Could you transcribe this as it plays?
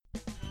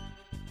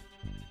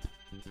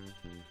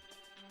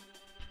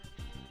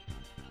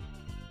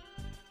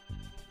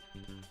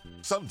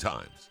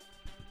Sometimes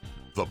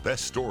the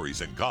best stories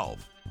in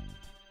golf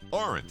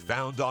aren't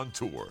found on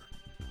tour.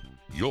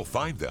 You'll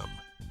find them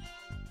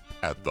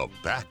at the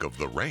back of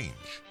the range.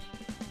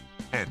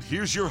 And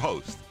here's your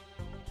host,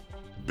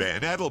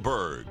 Ben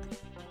Adelberg.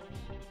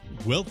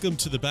 Welcome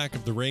to the back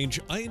of the range.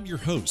 I am your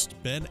host,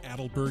 Ben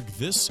Adelberg.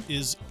 This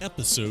is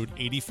episode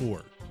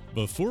 84.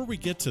 Before we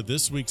get to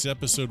this week's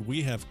episode,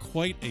 we have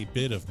quite a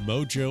bit of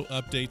mojo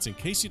updates. In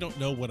case you don't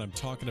know what I'm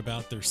talking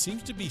about, there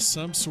seems to be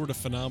some sort of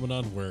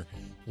phenomenon where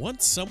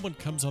once someone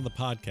comes on the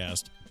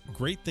podcast,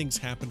 great things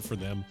happen for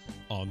them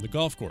on the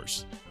golf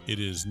course. It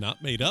is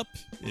not made up.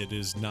 It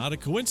is not a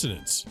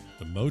coincidence.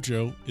 The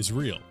mojo is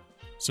real.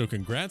 So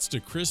congrats to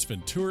Chris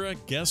Ventura,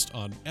 guest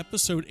on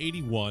episode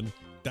 81.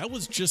 That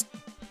was just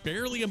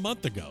barely a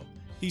month ago.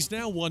 He's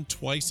now won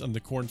twice on the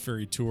Korn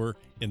Ferry Tour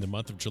in the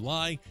month of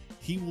July.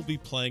 He will be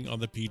playing on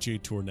the PGA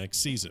Tour next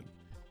season.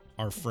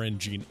 Our friend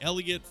Gene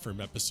Elliott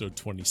from episode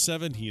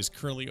 27, he is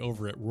currently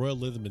over at Royal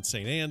Lytham in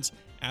St. Anne's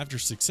after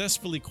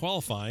successfully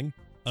qualifying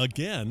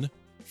again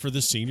for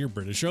the Senior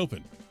British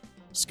Open.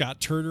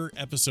 Scott Turner,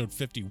 episode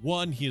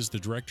 51, he is the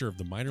director of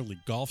the Minor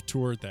League Golf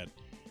Tour that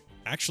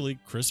actually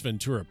Chris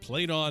Ventura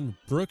played on.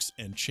 Brooks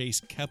and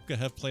Chase Koepka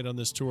have played on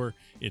this tour.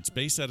 It's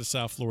based out of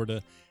South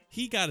Florida.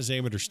 He got his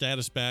amateur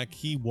status back.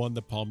 He won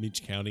the Palm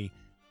Beach County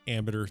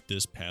Amateur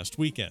this past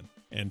weekend.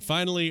 And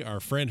finally, our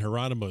friend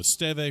Geronimo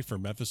Esteve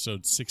from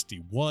episode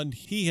 61.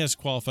 He has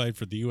qualified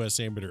for the U.S.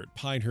 Amateur at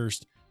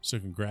Pinehurst, so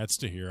congrats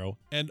to Hero.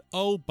 And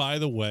oh, by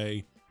the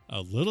way,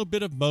 a little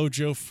bit of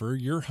mojo for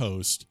your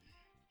host.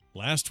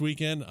 Last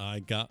weekend,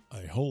 I got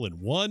a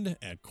hole-in-one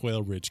at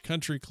Quail Ridge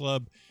Country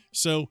Club,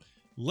 so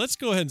let's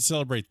go ahead and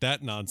celebrate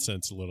that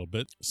nonsense a little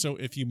bit. So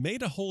if you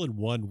made a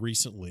hole-in-one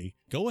recently,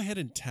 go ahead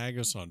and tag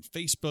us on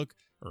Facebook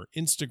or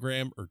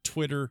Instagram or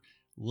Twitter.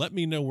 Let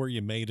me know where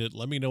you made it.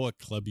 Let me know what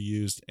club you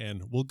used,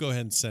 and we'll go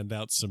ahead and send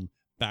out some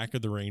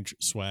back-of-the-range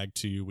swag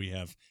to you. We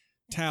have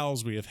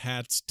towels, we have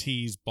hats,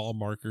 tees, ball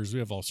markers. We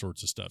have all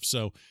sorts of stuff.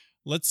 So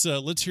let's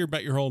hear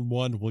about your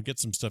hole-in-one. We'll get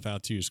some stuff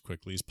out to you as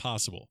quickly as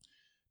possible.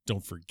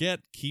 Don't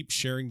forget, keep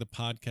sharing the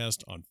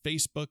podcast on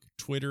Facebook,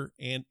 Twitter,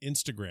 and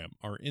Instagram.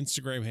 Our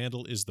Instagram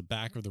handle is the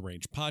Back of the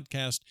Range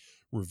Podcast.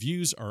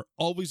 Reviews are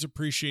always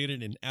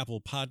appreciated in Apple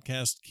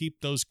Podcasts.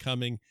 Keep those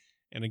coming.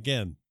 And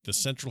again, the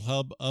central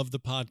hub of the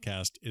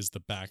podcast is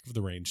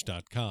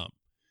thebackoftherange.com.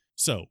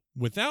 So,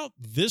 without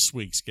this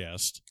week's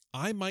guest,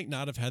 I might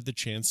not have had the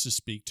chance to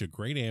speak to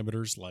great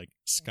amateurs like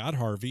Scott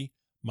Harvey,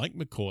 Mike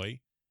McCoy,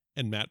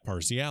 and Matt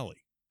Parziale.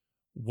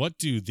 What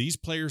do these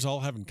players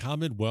all have in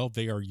common? Well,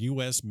 they are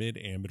U.S.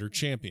 Mid-Amateur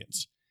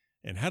champions.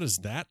 And how does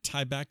that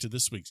tie back to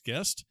this week's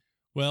guest?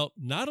 Well,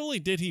 not only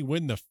did he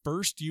win the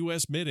first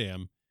U.S.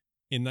 Mid-Am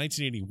in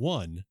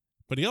 1981,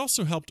 but he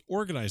also helped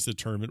organize the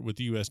tournament with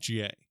the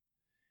USGA.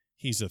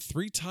 He's a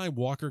three-time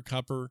Walker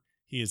Cupper.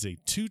 He is a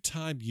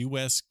two-time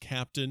U.S.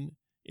 captain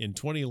in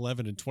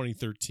 2011 and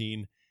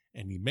 2013,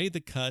 and he made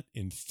the cut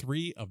in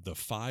 3 of the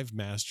 5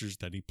 Masters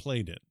that he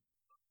played in.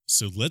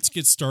 So let's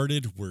get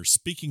started. We're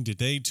speaking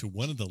today to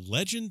one of the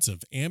legends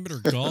of amateur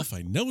golf.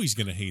 I know he's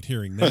going to hate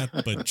hearing that,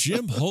 but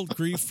Jim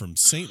Holtgrieve from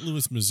St.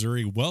 Louis,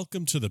 Missouri.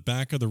 Welcome to the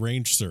Back of the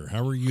Range, sir.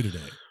 How are you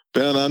today?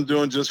 Ben, I'm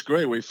doing just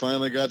great. We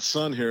finally got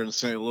sun here in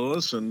St.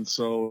 Louis, and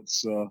so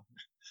it's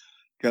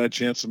got a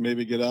chance to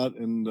maybe get out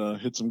and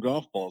hit some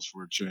golf balls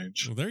for a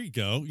change. Well, there you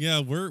go.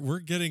 Yeah, we're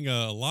getting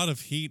a lot of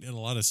heat and a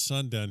lot of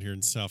sun down here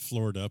in South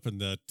Florida, up in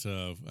that,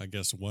 I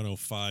guess,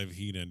 105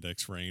 heat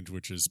index range,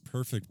 which is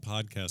perfect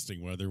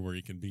podcasting weather where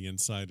you can be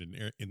inside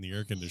in the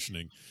air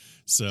conditioning.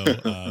 So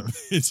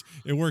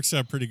it works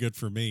out pretty good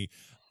for me.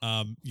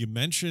 You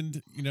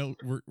mentioned,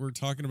 we're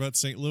talking about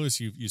St. Louis.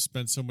 You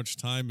spent so much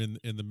time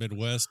in the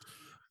Midwest.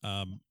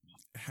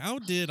 How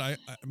did I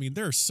mean,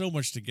 there's so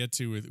much to get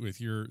to with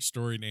your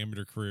story and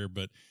amateur career,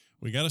 but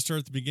we got to start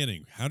at the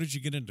beginning. How did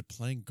you get into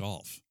playing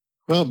golf?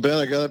 Well, Ben,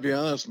 I got to be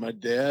honest. My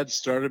dad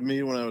started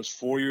me when I was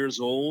 4 years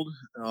old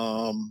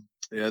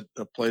at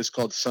a place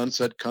called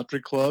Sunset Country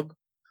Club,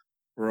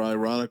 where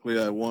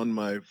ironically I won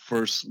my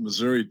first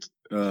Missouri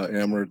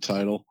amateur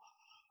title.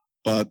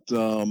 But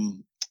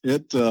my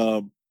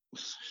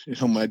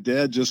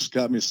dad just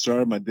got me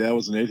started. My dad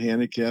was an 8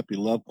 handicap. He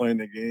loved playing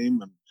the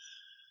game, and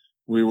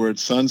we were at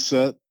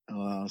Sunset,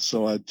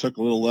 so I took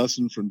a little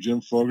lesson from Jim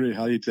Fogarty.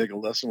 How do you take a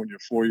lesson when you're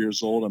 4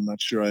 years old? I'm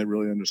not sure I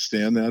really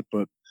understand that,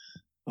 but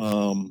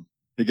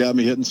he got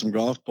me hitting some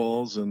golf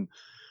balls, and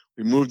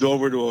we moved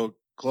over to a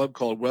club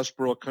called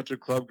Westboro Country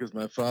Club because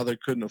my father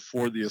couldn't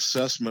afford the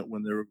assessment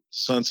when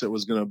Sunset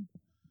was going to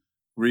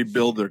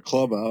rebuild their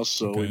clubhouse,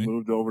 so Okay. We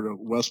moved over to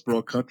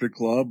Westboro Country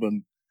Club,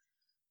 and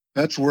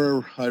that's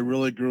where I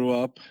really grew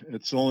up.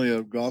 It's only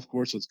a golf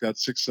course that's got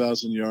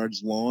 6,000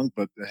 yards long,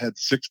 but it had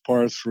 6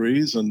 par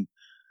 3s, and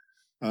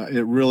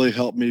it really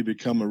helped me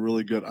become a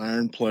really good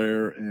iron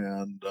player.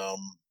 And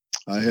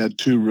I had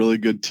 2 really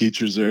good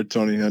teachers there,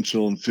 Tony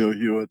Henschel and Phil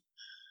Hewitt.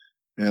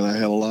 And I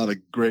had a lot of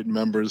great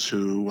members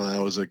who, when I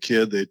was a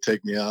kid, they'd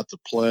take me out to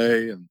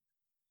play. And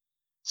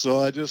so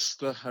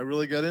I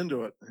really got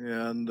into it.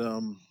 And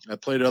I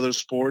played other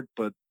sport,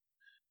 but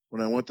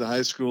when I went to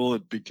high school,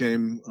 it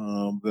became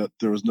that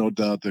there was no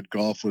doubt that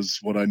golf was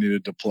what I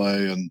needed to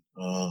play, and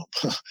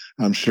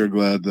I'm sure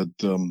glad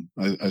that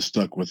I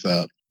stuck with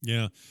that.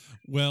 Yeah.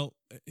 Well,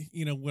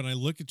 when I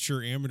look at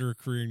your amateur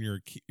career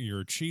and your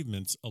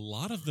achievements, a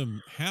lot of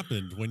them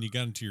happened when you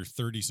got into your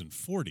 30s and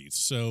 40s.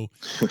 So,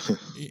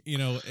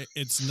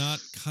 it's not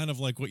kind of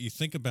like what you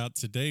think about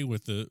today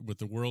with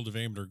the world of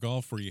amateur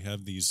golf, where you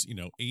have these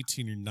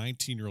 18 or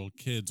 19-year-old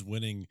kids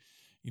winning,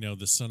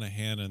 the Son of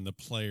Hannah and the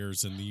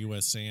Players and the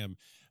USAM.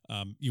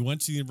 You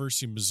went to the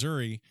University of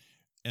Missouri,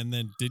 and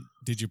then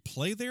did you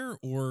play there,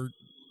 or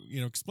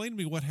explain to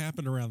me what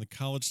happened around the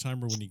college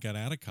time or when you got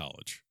out of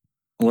college?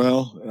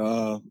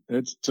 Well,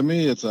 it's a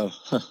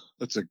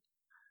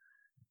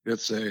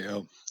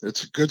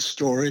good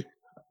story.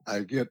 I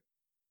get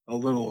a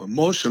little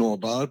emotional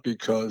about it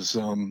because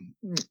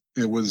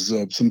it was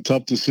some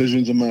tough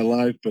decisions in my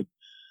life. But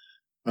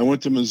I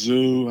went to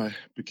Mizzou. I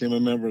became a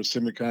member of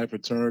Sigma Chi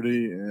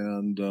fraternity,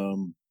 and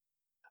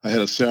I had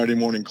a Saturday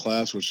morning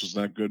class, which was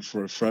not good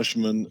for a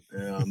freshman.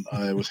 And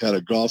I had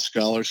a golf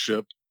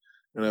scholarship,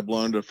 and I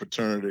belonged to a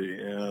fraternity.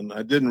 And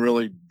I didn't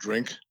really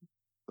drink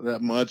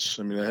that much.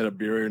 I mean, I had a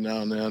beer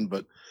now and then,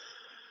 but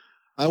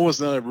I was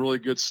not a really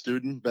good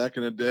student back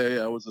in the day.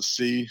 I was a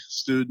C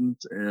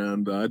student,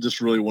 and I just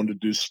really wanted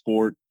to do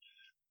sport.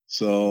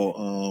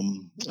 So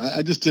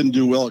I just didn't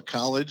do well at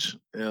college,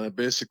 and I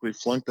basically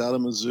flunked out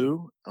of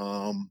Mizzou.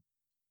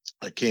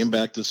 I came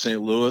back to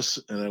St. Louis,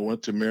 and I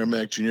went to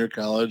Merrimack Junior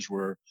College,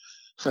 where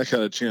I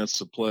got a chance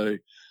to play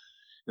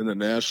in the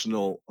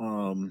national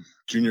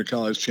junior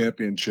college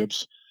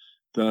championships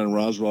down in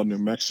Roswell, New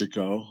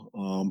Mexico,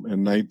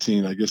 in I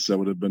guess that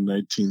would have been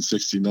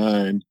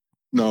 1969.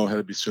 No, it had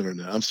to be sooner than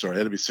that. I'm sorry, it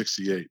had to be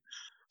 68.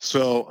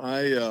 So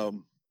I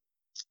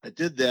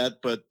did that,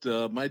 but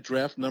my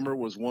draft number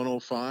was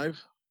 105,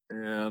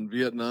 and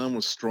Vietnam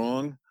was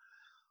strong.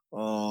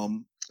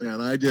 And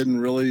I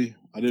didn't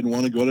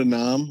want to go to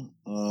Nam,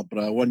 but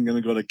I wasn't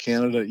going to go to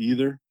Canada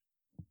either.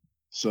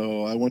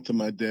 So I went to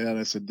my dad.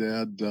 I said,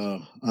 Dad,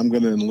 I'm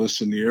going to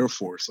enlist in the Air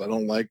Force.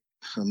 I'm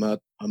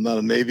not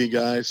a Navy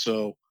guy,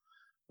 so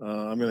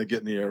I'm going to get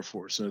in the Air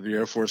Force. And if the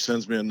Air Force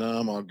sends me a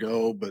Nam, I'll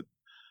go. But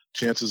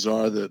chances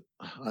are that,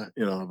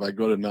 if I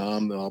go to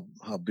Nam,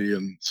 I'll be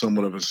in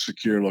somewhat of a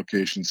secure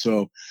location.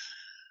 So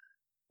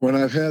when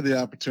I've had the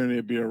opportunity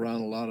to be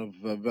around a lot of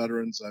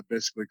veterans, I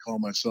basically call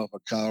myself a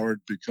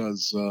coward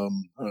because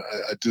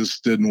I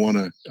just didn't want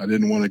to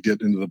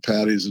get into the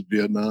patties of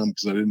Vietnam,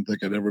 because I didn't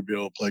think I'd ever be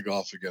able to play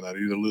golf again. I'd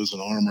either lose an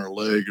arm or a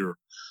leg, or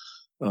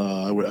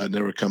I'd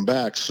never come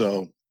back.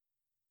 So,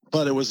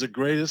 but it was the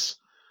greatest.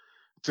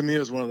 To me, it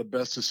was one of the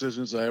best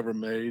decisions I ever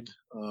made.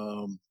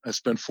 I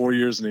spent 4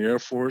 years in the Air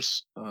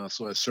Force,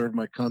 so I served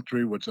my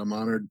country, which I'm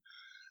honored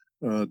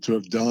to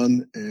have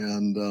done.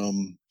 And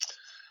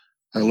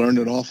I learned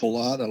an awful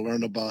lot. I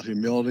learned about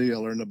humility. I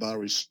learned about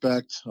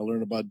respect. I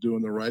learned about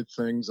doing the right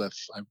things, I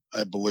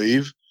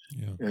believe.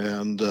 Yeah.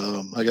 And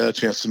I got a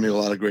chance to meet a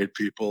lot of great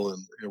people.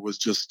 And it was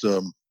just,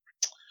 and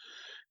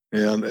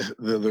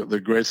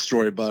the great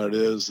story about it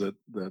is that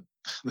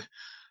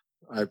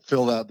I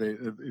filled out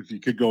if you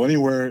could go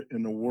anywhere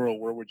in the world,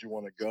 where would you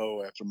want to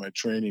go after my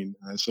training?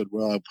 And I said,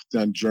 well, I put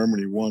down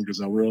Germany one, because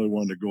I really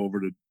wanted to go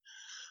over to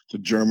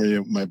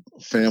Germany. My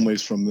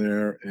family's from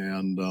there.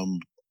 And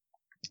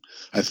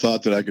I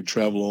thought that I could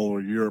travel all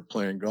over Europe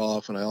playing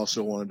golf. And I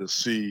also wanted to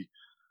see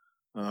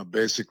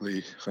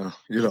basically,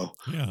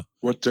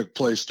 what took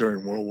place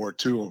during World War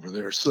II over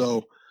there.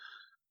 So,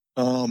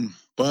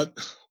 but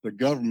the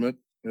government,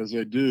 as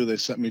they do, they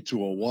sent me to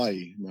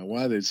Hawaii. Now,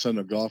 why they'd send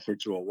a golfer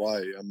to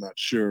Hawaii, I'm not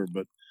sure.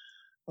 But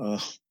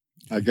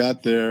I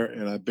got there,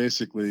 and I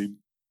basically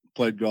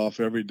played golf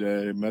every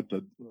day. Met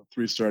the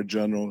 3-star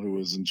general who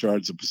was in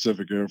charge of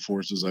Pacific Air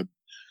Forces. I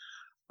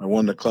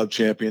won the club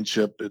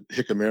championship at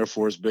Hickam Air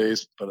Force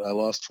Base, but I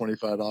lost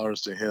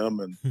 $25 to him.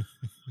 And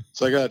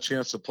so I got a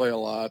chance to play a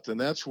lot. And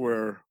that's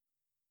where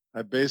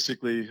I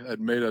basically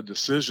had made a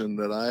decision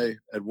that I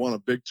had won a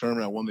big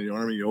tournament. I won the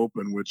Army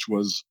Open, which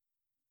was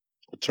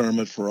a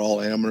tournament for all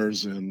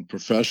amateurs and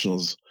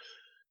professionals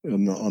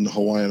on the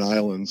Hawaiian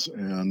Islands.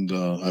 And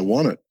I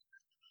won it.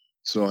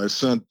 So I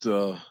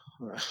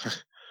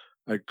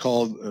I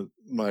called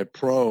my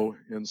pro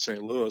in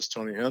St. Louis,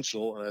 Tony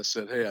Henschel, and I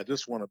said, hey, I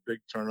just won a big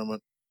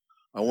tournament.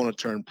 I want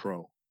to turn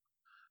pro.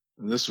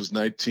 And this was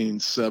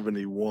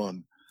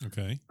 1971.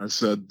 Okay. I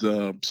said,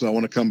 so I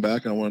want to come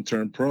back and I want to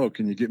turn pro.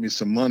 Can you get me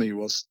some money?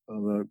 Well,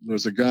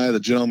 there's a guy, the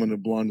gentleman who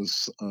belonged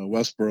to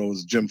Westboro,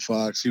 was Jim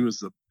Fox. He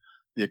was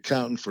the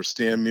accountant for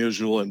Stan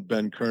Musial and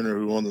Ben Kerner,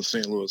 who owned the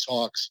St. Louis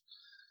Hawks.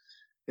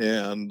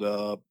 And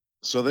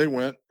so they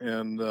went,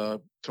 and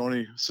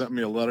Tony sent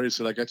me a letter. He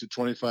said, I got you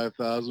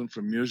 $25,000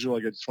 from Musial.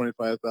 I got you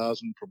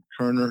 $25,000 from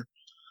Kerner.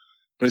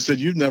 But he said,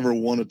 you've never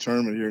won a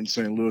tournament here in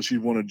St. Louis.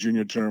 You've won a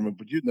junior tournament,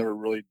 but you've never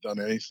really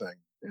done anything.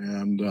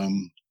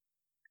 And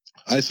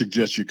I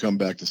suggest you come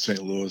back to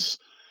St. Louis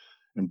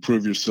and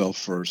prove yourself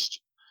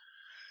first.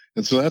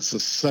 And so that's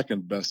the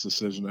second best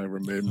decision I ever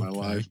made in my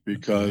life,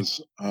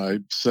 because I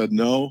said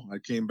no. I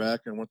came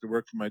back and went to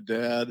work for my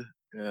dad.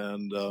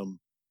 And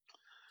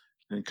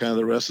and kind of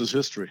the rest is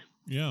history.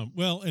 Yeah.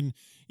 Well, and,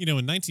 in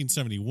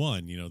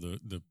 1971,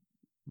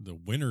 the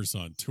winners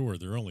on tour,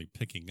 they're only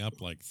picking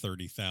up like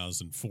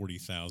 30,000,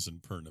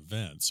 40,000 per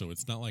event. So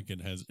it's not like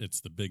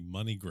it's the big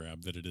money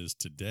grab that it is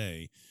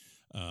today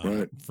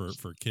Right.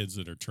 for kids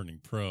that are turning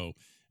pro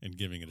and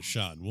giving it a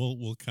shot. And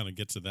we'll kind of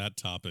get to that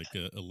topic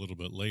a little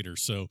bit later.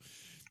 So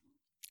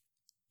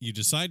you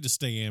decide to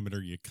stay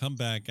amateur, you come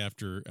back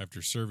after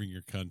serving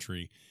your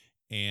country.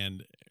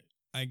 And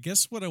I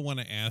guess what I want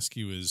to ask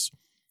you is,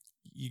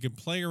 you can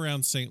play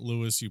around St.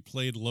 Louis, you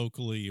played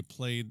locally,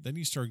 then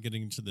you start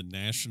getting into the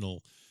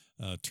national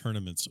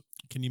tournaments.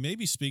 Can you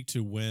maybe speak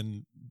to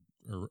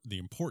or the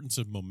importance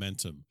of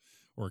momentum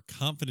or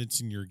confidence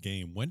in your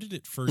game? When did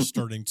it first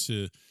start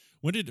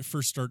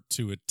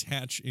to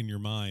attach in your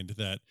mind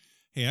that,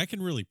 hey, I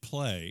can really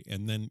play,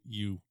 and then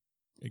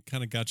it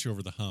kind of got you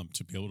over the hump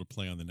to be able to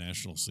play on the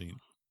national scene?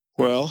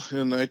 Well,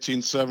 in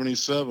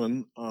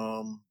 1977,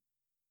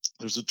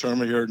 there's a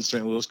tournament here in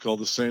St. Louis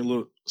called the St.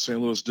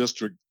 Louis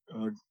District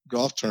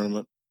Golf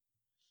Tournament,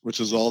 which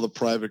is all the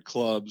private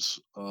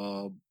clubs.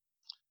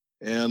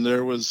 And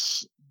there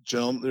was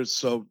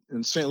so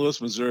in St.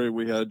 Louis, Missouri,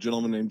 we had a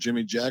gentleman named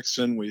Jimmy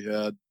Jackson, we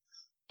had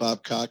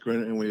Bob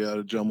Cochran, and we had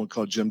a gentleman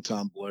called Jim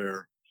Tom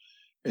Blair.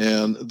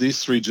 And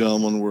these three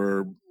gentlemen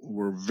were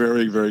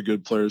very, very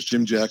good players.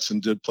 Jim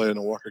Jackson did play in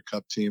the Walker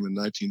Cup team in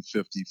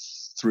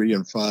 1953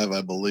 and 5,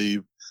 I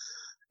believe.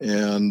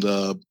 And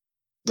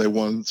they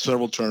won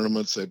several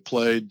tournaments. They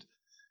played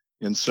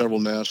in several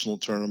national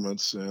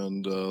tournaments,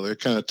 and they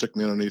kind of took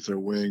me underneath their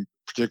wing,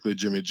 particularly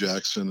Jimmy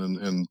Jackson,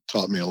 and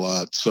taught me a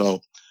lot. So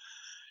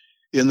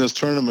in this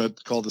tournament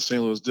called the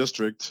St. Louis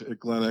District at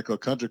Glen Echo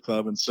Country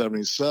Club in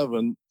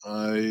 77,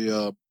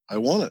 I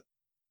won it.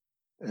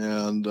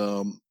 And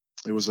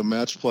it was a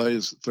match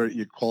play.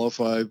 You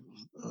qualify,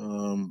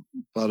 about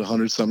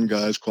 100-something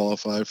guys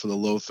qualify for the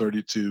low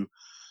 32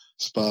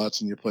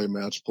 spots, and you play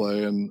match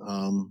play. And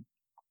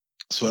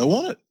so I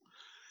won it.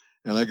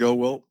 And I go,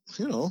 well,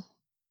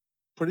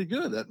 pretty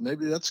good.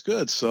 Maybe that's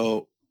good.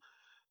 So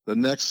the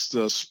next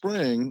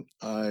spring,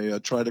 I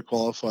tried to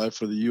qualify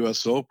for the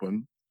U.S.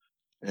 Open,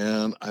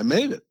 and I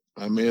made it.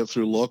 I made it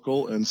through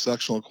local and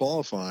sectional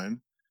qualifying.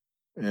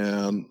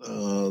 And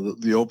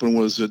the Open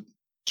was at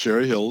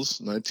Cherry Hills,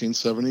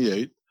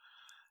 1978.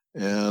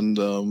 And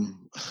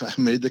I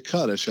made the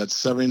cut. I shot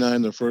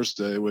 79 the first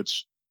day,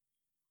 which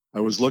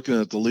I was looking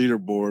at the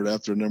leaderboard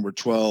after number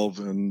 12,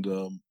 and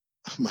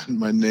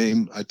my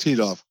name, I teed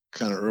off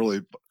kind of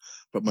early,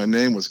 but my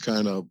name was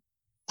kind of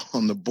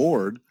on the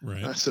board.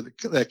 Right. I said,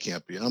 that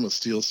can't be. I'm a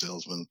steel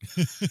salesman.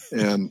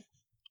 And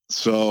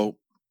so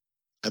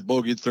I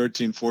bogeyed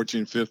 13,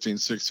 14, 15,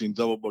 16,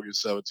 double bogeyed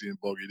 17,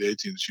 bogeyed 18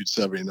 to shoot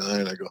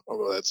 79. I go,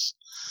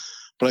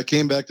 but I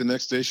came back the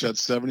next day, shot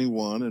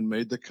 71 and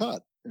made the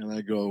cut. And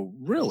I go,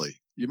 really?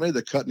 You made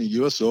the cut in the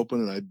U.S.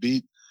 Open? And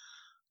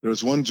there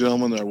was one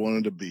gentleman that I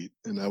wanted to beat,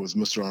 and that was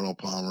Mr. Arnold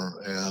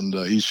Palmer. And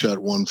he shot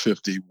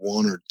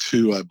 151 or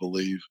 2, I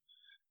believe.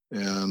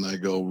 And I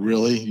go,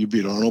 really? You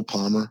beat Arnold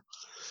Palmer?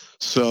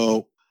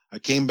 So I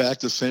came back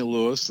to St.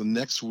 Louis. The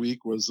next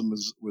week was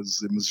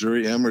the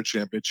Missouri Amateur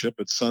Championship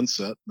at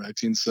Sunset,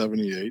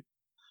 1978.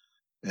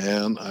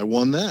 And I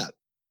won that.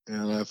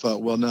 And I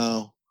thought, well,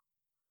 now,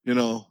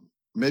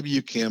 maybe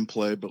you can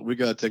play, but we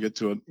got to take it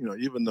to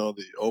even though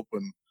the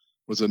Open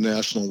was a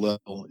national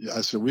level,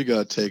 I said, we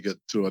got to take it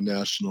to a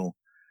national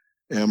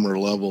amateur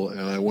level.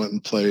 And I went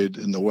and played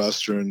in the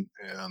Western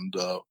and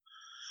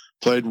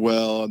played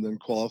well, and then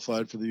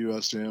qualified for the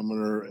U.S.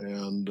 Amateur.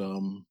 And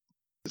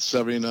at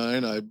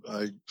 79, I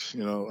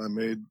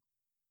made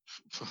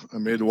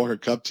the Walker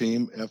Cup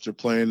team after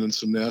playing in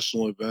some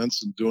national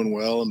events and doing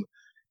well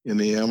in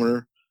the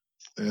amateur.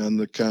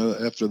 And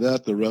after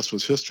that, the rest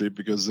was history,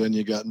 because then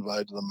you got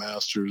invited to the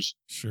Masters.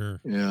 Sure.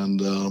 And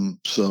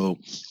so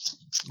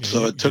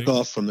it took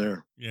off from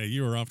there. Yeah,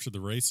 you were off to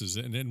the races.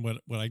 And then what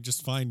I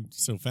just find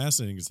so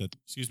fascinating is that,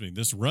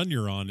 this run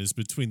you're on is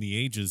between the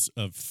ages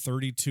of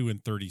 32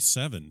 and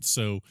 37.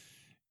 So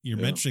you're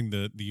mentioning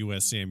the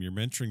USAM, you're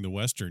mentioning the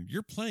Western.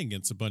 You're playing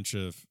against a bunch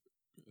of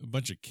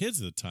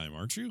kids at the time,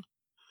 aren't you?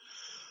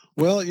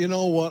 Well, you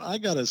know what? I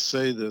got to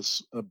say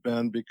this,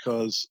 Ben,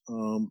 because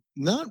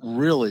not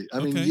really. I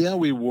mean, yeah,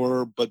 we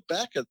were, but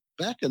back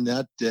in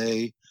that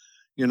day,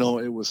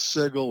 it was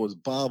Sigel, it was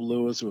Bob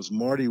Lewis, it was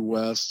Marty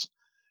West,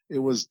 it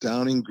was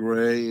Downing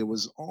Gray, it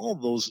was all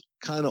those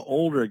kind of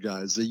older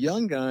guys. The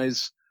young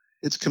guys,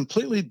 it's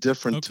completely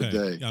different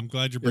today. I'm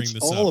glad you're bringing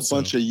this up. It's all a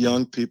bunch of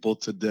young people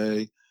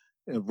today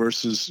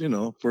versus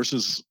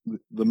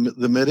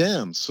the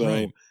mid-am.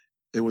 So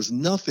it was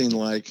nothing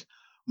like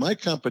my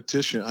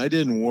competition. I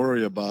didn't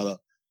worry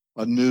about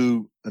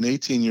an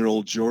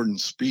 18-year-old Jordan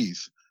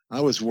Spieth. I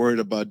was worried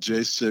about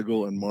Jay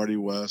Sigel and Marty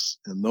West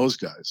and those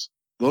guys.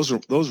 Those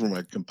were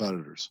my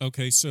competitors.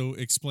 Okay, so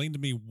explain to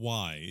me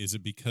why. Is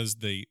it because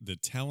the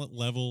talent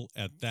level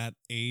at that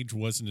age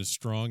wasn't as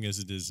strong as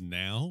it is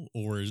now,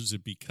 or is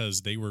it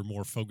because they were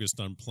more focused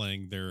on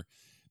playing their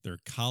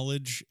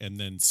college and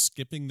then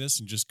skipping this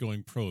and just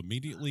going pro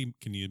immediately?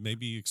 Can you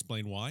maybe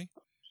explain why?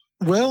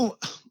 Well,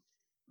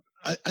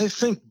 I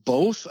think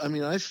both. I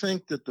mean, I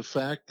think that the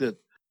fact that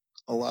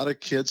a lot of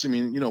kids, I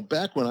mean,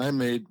 back when I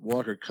made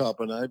Walker Cup,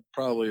 and I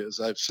probably, as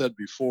I've said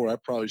before, I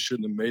probably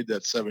shouldn't have made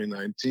that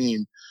 79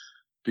 team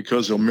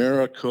because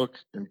O'Mara, Cook,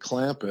 and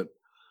Clampett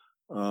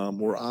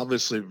were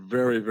obviously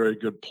very, very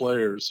good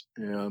players.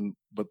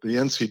 But the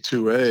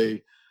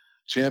NC2A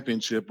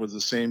championship was the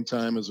same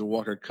time as the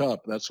Walker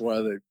Cup. That's why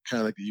they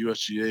kind of like the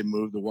USGA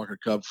moved the Walker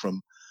Cup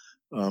from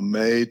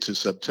May to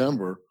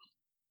September,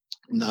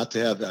 not to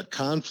have that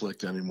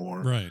conflict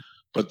anymore. Right.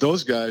 But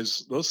those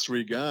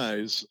three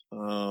guys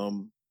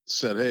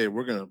said, "Hey,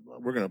 we're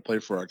gonna play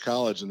for our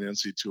college in the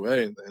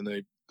NC2A," and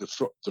they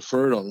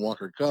deferred on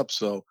Walker Cup.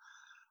 So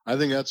I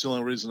think that's the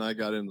only reason I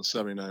got in the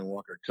 '79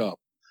 Walker Cup.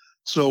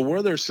 So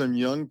were there some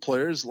young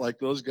players like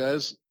those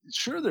guys?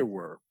 Sure, there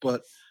were,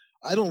 but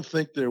I don't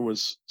think there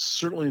was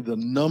certainly the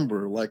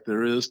number like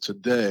there is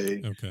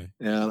today. Okay.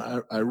 And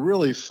I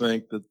really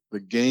think that the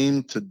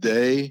game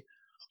today,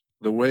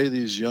 the way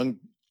these young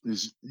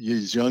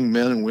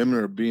men and women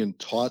are being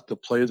taught to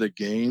play the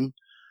game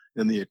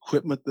and the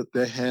equipment that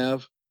they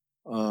have,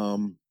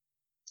 I'll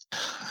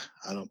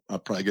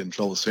probably get in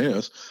trouble saying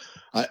this.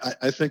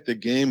 I think the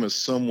game is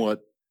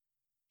somewhat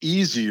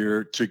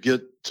easier to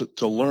get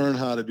to learn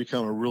how to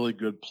become a really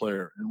good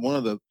player. And one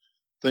of the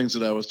things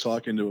that I was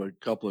talking to a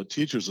couple of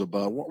teachers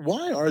about,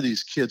 why are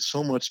these kids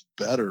so much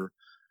better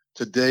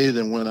today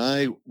than when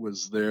I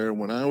was there,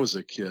 when I was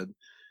a kid?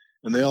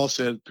 And they all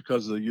said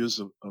because of the use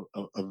of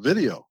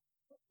video.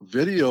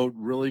 Video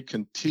really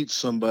can teach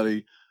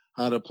somebody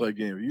how to play a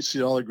game. You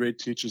see all the great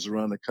teachers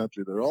around the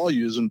country, they're all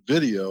using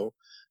video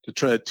to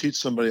try to teach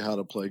somebody how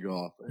to play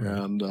golf.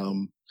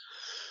 And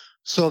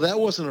so that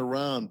wasn't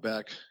around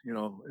back,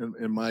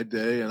 in my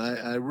day. And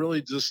I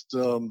really just,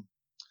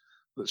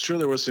 sure,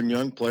 there were some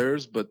young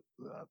players, but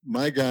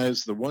my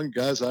guys, the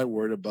guys I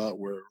worried about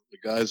were the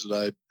guys that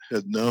I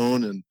had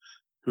known and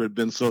who had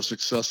been so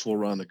successful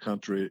around the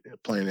country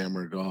playing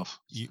amateur golf.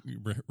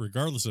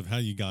 Regardless of how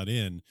you got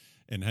in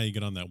and how you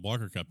get on that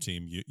Walker Cup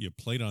team, you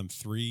played on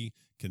 3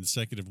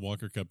 consecutive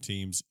Walker Cup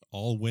teams,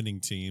 all winning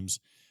teams.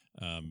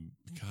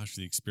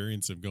 The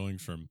experience of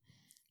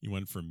you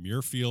went from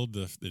Muirfield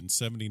in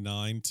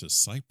 '79 to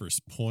Cypress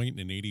Point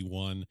in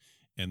 '81,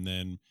 and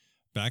then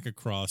back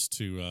across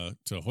to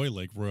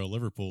Hoylake, Royal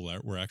Liverpool,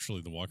 where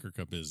actually the Walker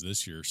Cup is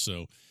this year.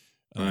 So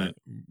right.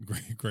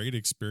 great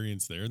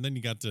experience there. And then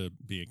you got to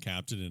be a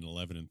captain in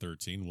 11 and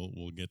 13.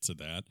 We'll get to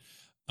that.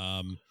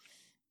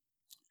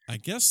 I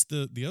guess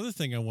the other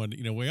thing I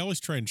wanted, we always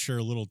try and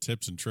share little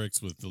tips and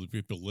tricks with the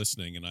people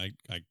listening, and I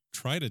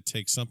try to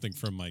take something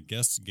from my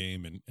guest's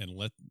game and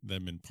let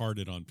them impart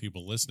it on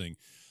people listening.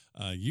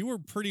 You were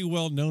pretty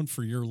well known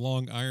for your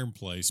long iron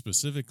play,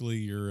 specifically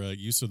your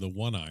use of the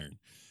 1-iron.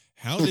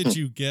 How did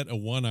you get a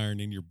 1-iron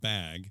in your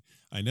bag?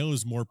 I know it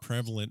was more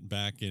prevalent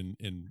back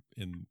in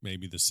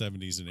maybe the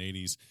 70s and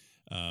 80s.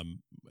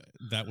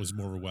 That was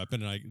more of a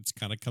weapon, and it's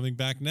kind of coming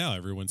back now.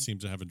 Everyone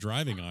seems to have a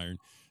driving iron.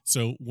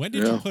 So when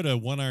did you put a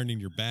 1-iron in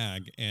your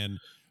bag, and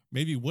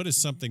maybe what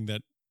is something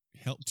that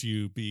helped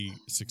you be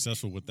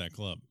successful with that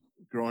club?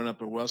 Growing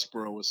up in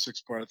Westboro with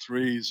 6 par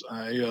 3s,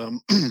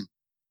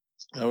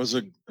 I was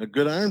a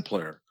good iron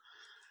player.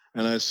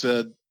 And I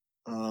said,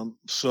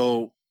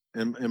 so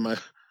in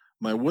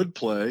my wood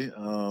play,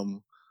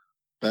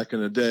 back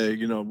in the day,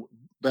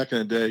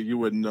 you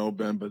wouldn't know,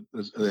 Ben, but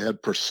they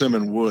had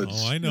persimmon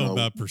woods. Oh, I know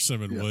about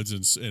persimmon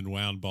woods and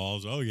wound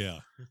balls. Oh, yeah.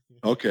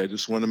 Okay,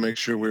 just want to make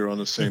sure we were on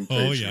the same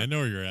page. Oh, yeah, I know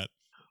where you're at.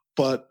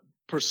 But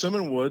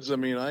persimmon woods, I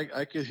mean,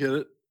 I could hit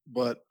it,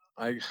 but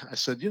I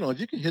said, if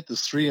you can hit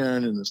this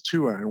 3-iron and this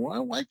 2-iron,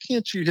 why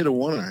can't you hit a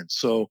 1-iron?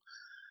 So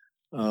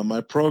my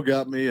pro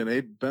got me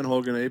an Ben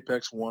Hogan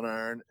Apex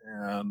 1-iron,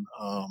 and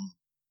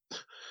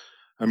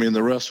I mean,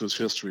 the rest was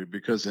history,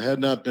 because it had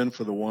not been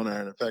for the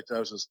 1-iron. In fact, I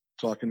was just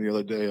talking the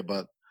other day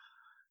about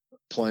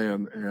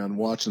playing and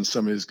watching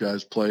some of these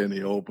guys play in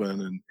the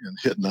Open and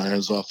hitting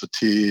irons off the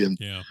tee. And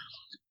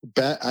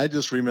I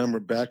just remember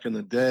back in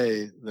the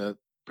day that,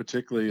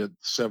 particularly at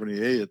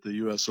 78 at the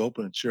U.S.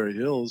 Open at Cherry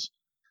Hills,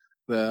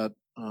 that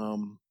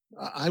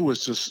I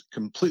was just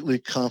completely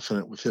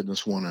confident with hitting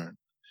this 1-iron.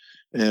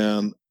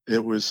 And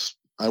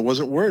I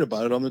wasn't worried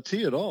about it on the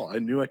tee at all. I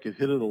knew I could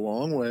hit it a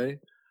long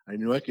way. I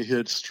knew I could hit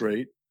it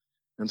straight.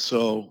 And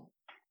so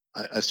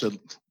I said,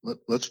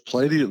 let's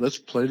play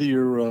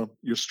to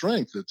your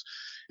strength.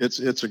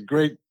 It's a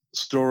great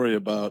story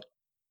about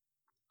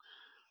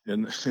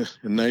in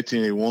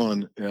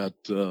 1981 at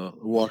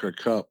Walker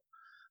Cup.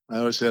 I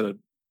always had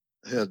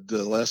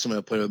the last time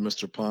I played with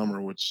Mr.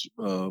 Palmer, which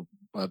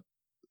about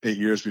 8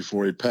 years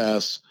before he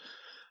passed,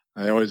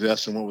 I always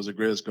asked him what was the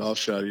greatest golf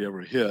shot he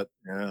ever hit,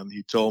 and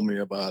he told me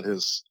about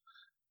his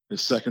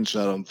second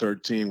shot on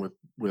 13 with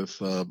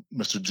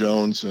Mr.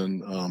 Jones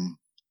and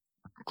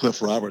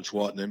Cliff Roberts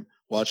watching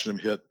him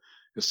hit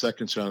his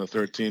second shot on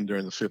 13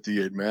 during the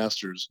 58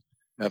 Masters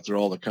after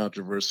all the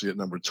controversy at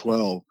number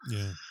 12.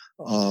 Yeah.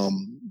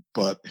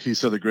 But he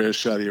said the greatest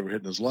shot he ever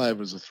hit in his life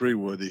was a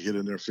 3-wood. He hit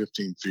in there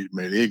 15 feet,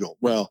 made eagle.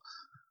 Well,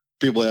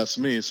 people ask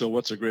me, so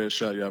what's the greatest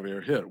shot you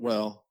ever hit?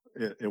 Well,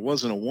 it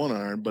wasn't a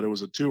 1-iron, but it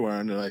was a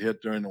 2-iron that I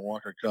hit during the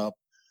Walker Cup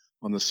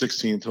on the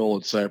 16th hole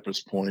at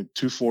Cypress Point,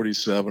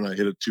 247. I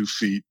hit it 2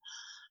 feet,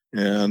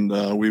 and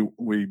we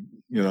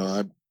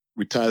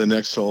tie the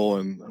next hole,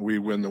 and we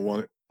win the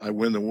one. I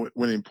win the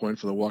winning point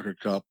for the Walker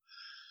Cup.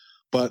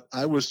 But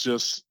I was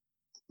just,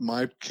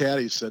 my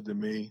caddy said to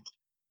me,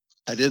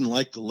 I didn't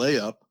like the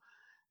layup,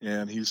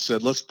 and he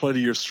said, "Let's play to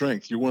your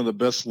strength. You're one of the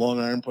best long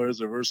iron players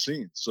I've ever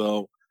seen."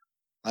 So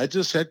I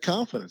just had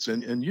confidence,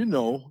 and in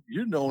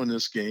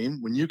this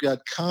game, when you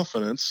got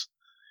confidence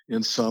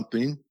in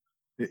something,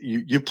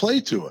 you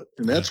play to it,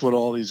 and that's what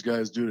all these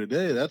guys do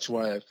today. That's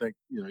why I think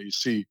you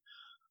see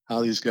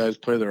how these guys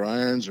play their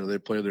irons, or they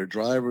play their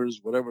drivers,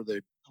 whatever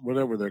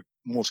they're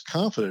most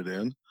confident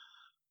in.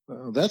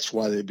 That's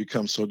why they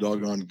become so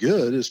doggone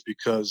good, is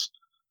because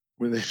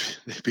when they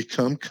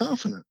become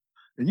confident,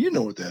 and you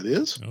know what that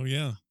is. Oh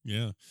yeah,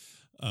 yeah.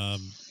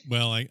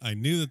 Well, I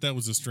knew that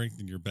was a strength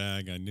in your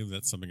bag. I knew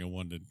that's something I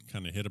wanted to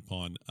kind of hit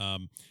upon.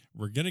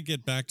 We're going to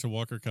get back to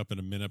Walker Cup in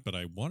a minute, but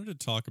I wanted to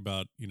talk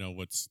about,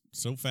 what's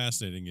so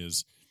fascinating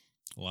is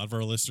a lot of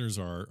our listeners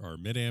are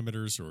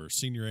mid-amateurs or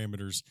senior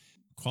amateurs.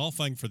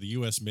 Qualifying for the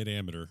U.S.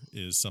 mid-amateur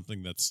is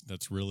something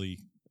that's really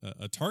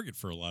a target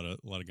for a lot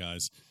of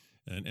guys,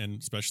 and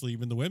especially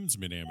even the women's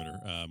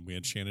mid-amateur. We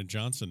had Shannon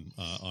Johnson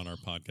on our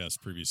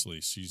podcast previously.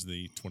 She's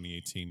the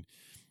 2018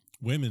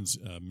 women's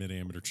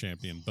mid-amateur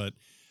champion, but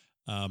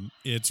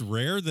it's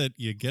rare that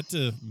you get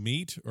to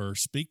meet or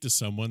speak to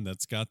someone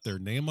that's got their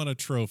name on a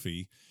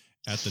trophy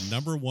at the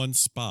number one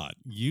spot.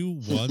 You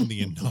won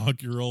the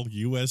inaugural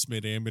U.S.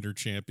 Mid-Amateur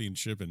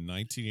Championship in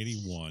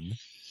 1981,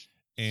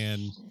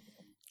 and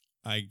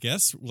I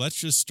guess let's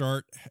just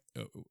start.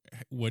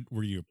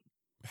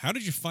 How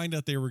did you find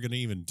out they were going to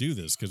even do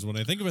this? Because when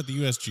I think about the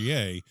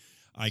USGA,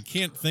 I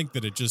can't think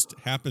that it just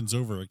happens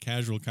over a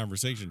casual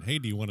conversation. Hey,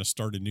 do you want to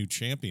start a new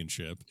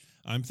championship?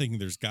 I'm thinking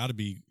there's got to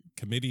be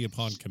committee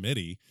upon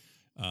committee.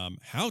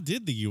 How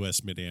did the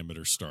U.S.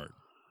 Mid-Amateur start?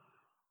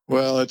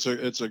 Well, it's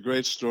a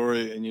great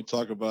story, and you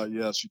talk about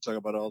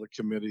all the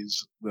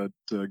committees that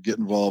get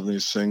involved in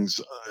these things,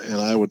 and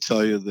I would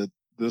tell you that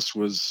this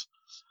was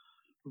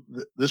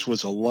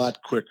a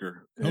lot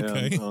quicker.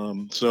 Okay.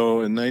 And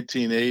so in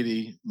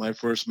 1980, my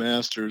first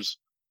Masters,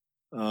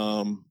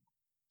 the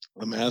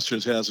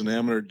Masters has an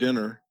amateur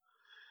dinner,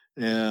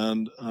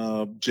 and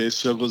Jay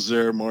Silva's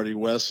there, Marty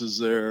West is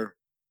there.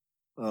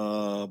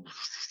 I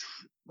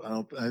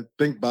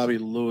think Bobby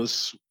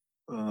Lewis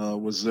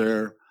was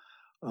there.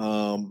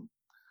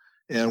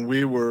 And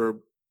we were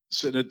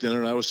sitting at dinner,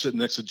 and I was sitting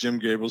next to Jim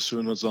Gabriels,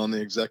 who was on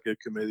the executive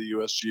committee,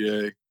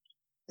 USGA.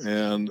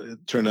 And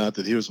it turned out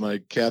that he was my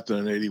captain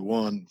in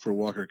 81 for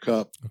Walker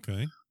Cup.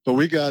 Okay. But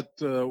we got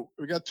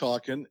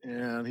talking,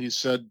 and he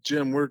said,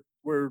 "Jim, we're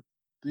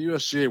the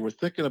USGA. We're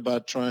thinking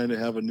about trying to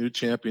have a new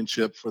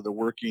championship for the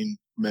working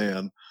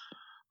man,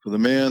 for the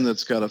man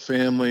that's got a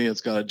family,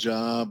 that's got a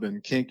job,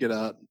 and can't get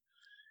out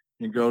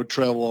and go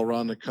travel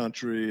around the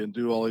country and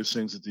do all these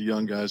things that the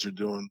young guys are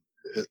doing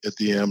at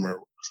the amateur.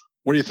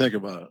 What do you think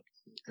about it?"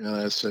 And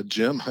I said,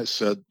 "Jim," I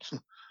said,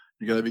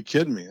 "you got to be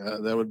kidding me.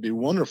 That would be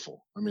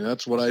wonderful. I mean,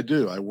 that's what I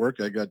do. I work.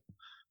 I got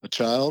a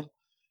child,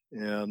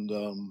 and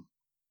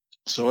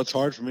so it's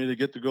hard for me to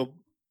get to go,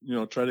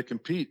 try to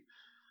compete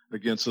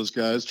against those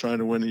guys trying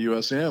to win the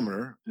U.S.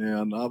 Amateur.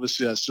 And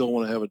obviously, I still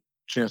want to have a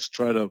chance to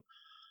try to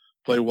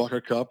play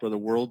Walker Cup or the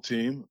World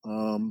Team.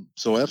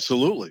 So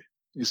absolutely."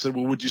 He said,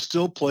 "Well, would you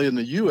still play in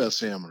the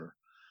U.S. Amateur?"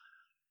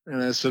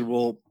 And I said,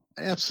 "Well,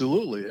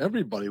 absolutely.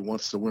 Everybody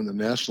wants to win the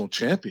national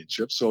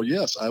championship. So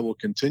yes, I will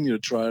continue to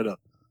try to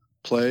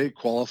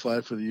qualify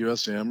for the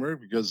U.S. Amateur,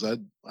 because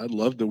I'd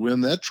love to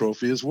win that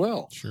trophy as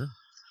well." Sure.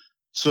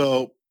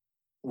 So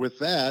with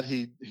that,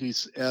 he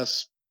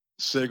asked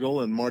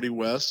Sigel and Marty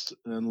West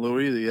and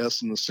Louis, they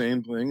asked them the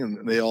same thing,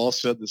 and they all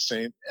said the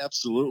same,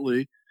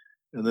 absolutely,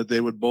 and that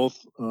they would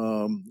both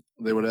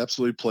they would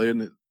absolutely play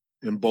in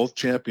both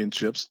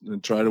championships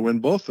and try to win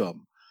both of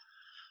them.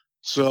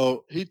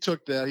 So he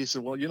took that. He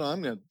said, "Well,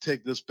 I'm going to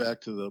take this back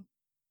to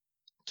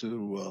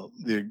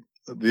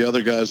the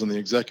other guys on the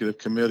executive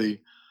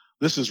committee.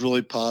 This is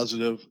really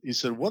positive." He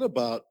said, "What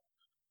about,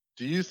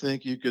 do you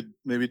think you could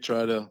maybe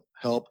try to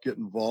help get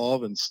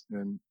involved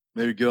and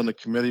maybe get on the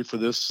committee for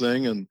this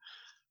thing and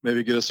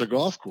maybe get us a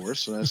golf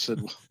course?" And I said,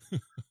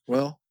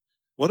 "Well,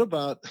 what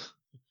about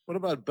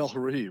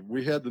Bellerive?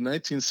 We had the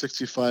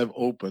 1965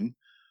 Open."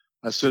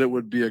 I said,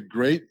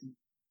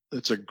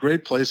 it's a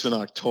great place in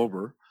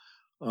October.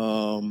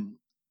 And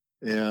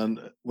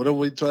what if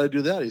we try to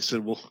do that?" He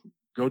said, "Well,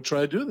 go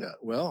try to do that."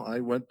 Well,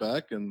 I went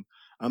back, and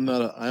I'm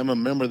a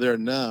member there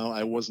now.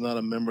 I was not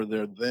a member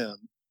there then.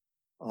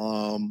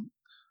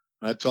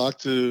 I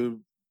talked to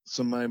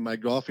some of my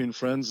golfing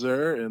friends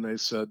there, and they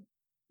said,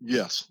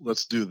 "Yes,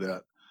 let's do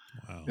that."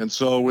 Wow. And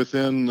so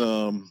within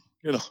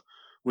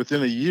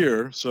a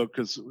year, so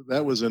because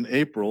that was in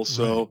April,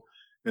 so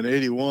in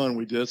 81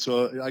 we did.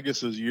 So I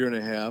guess it was a year and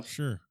a half.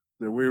 Sure.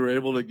 That we were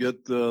able to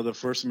get the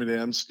first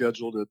Mid-Am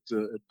scheduled at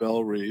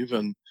Bellerive,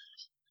 and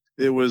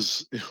it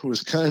was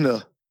kind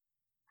of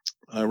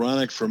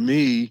ironic for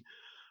me.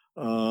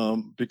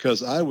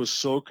 because I was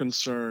so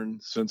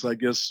concerned, since I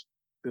guess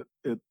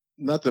it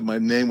not that my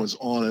name was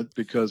on it,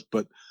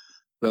 but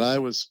that I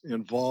was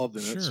involved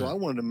in it. So I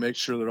wanted to make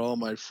sure that all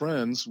my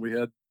friends,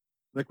 I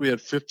think we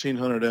had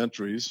 1,500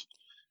 entries,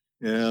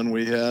 and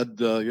we had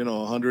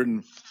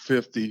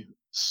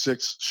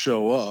 156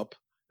 show up.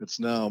 It's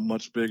now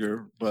much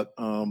bigger, but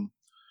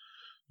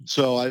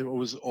so I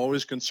was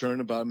always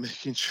concerned about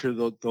making sure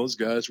that those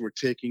guys were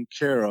taken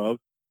care of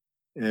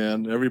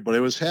and everybody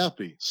was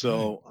happy.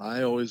 So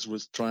I always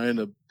was trying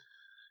to,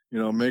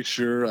 make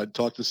sure. I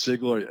talked to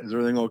Sigler. Is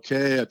everything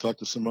okay? I talked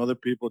to some other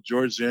people.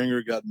 George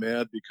Zanger got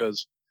mad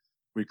because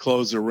we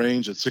closed the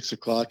range at 6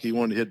 o'clock. He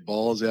wanted to hit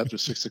balls after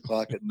 6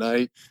 o'clock at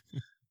night.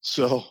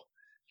 So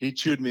he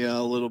chewed me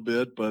out a little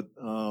bit, but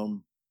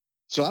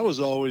so I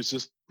was always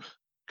just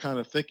kind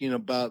of thinking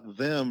about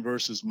them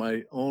versus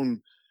my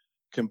own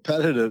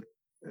competitive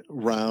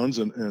rounds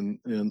and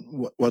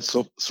what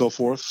so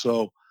forth.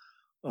 So,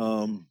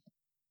 and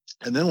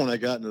then when I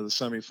got into the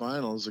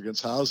semifinals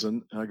against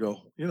Hausen, I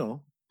go,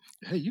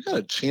 hey, you got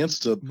a chance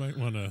to might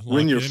want to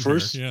win your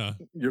first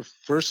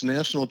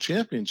national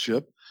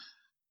championship.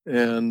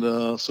 And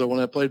so when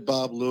I played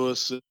Bob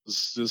Lewis, it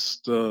was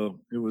just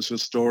it was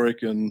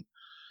historic, and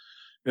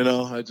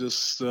I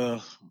just it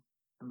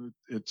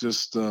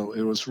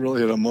was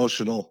really an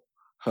emotional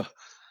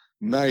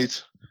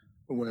night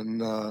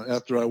when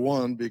after I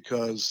won,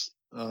 because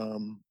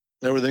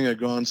everything had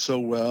gone so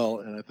well,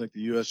 and I think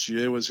the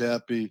USGA was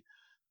happy.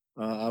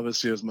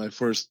 Obviously, it was my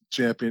first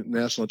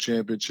national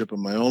championship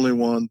and my only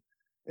one.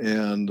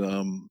 And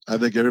I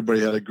think everybody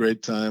had a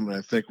great time. And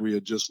I think we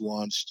had just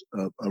launched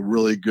a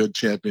really good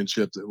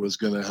championship that was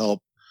going to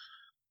help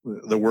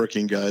the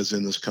working guys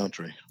in this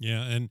country.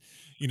 Yeah. And,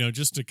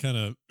 just to kind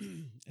of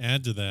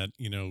add to that,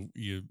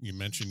 you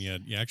mentioned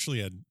you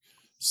actually had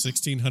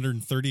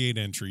 1,638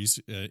 entries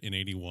in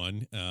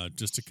 81.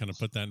 Just to kind of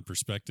put that in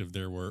perspective,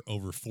 there were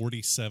over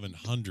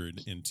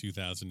 4,700 in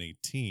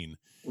 2018.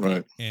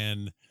 Right.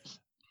 And,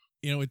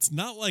 it's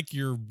not like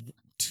you're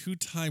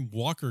two-time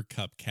Walker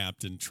Cup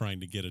captain trying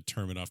to get a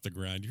tournament off the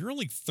ground. You're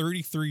only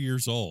 33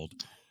 years old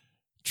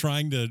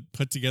trying to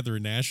put together a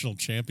national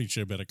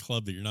championship at a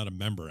club that you're not a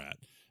member at.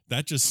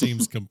 That just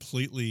seems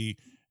completely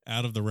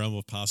out of the realm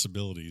of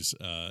possibilities.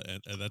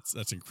 And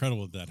that's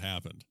incredible that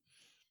happened.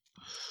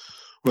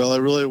 Well,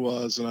 it really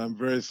was. And I'm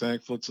very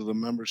thankful to the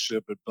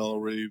membership at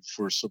Bellerive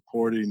for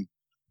supporting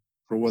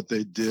for what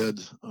they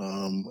did.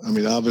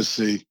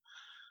 Obviously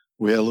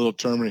we had a little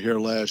tournament here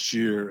last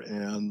year,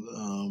 and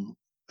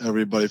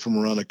everybody from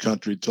around the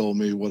country told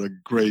me what a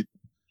great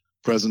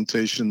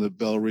presentation that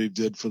Bellerive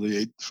did for the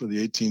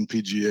 18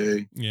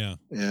 PGA. Yeah.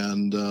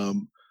 And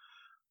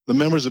the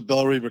members of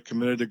Bellerive are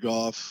committed to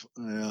golf,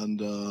 and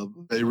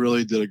they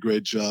really did a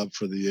great job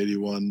for the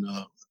 81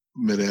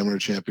 Mid-Amateur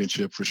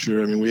Championship for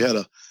sure. I mean, we had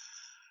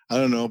I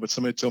don't know, but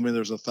somebody told me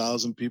there's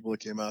 1,000 people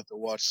that came out to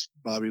watch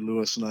Bobby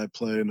Lewis and I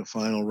play in the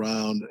final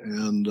round,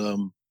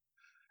 and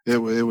it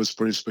was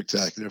pretty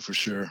spectacular for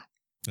sure.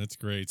 That's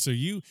great. So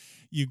you've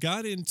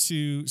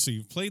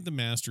played the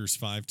Masters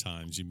 5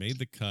 times. You made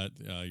the cut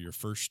your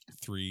first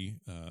 3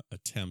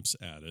 attempts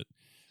at it.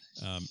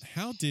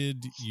 How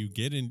did you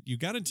get in? You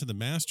got into the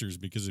Masters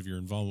because of your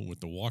involvement with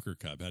the Walker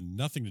Cup. It had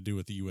nothing to do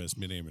with the U.S.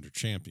 Mid-Amateur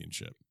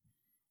Championship.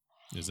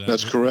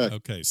 That's correct?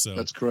 Okay, so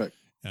that's correct.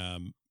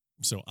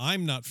 So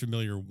I'm not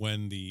familiar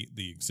when the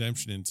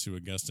exemption into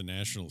Augusta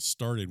National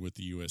started with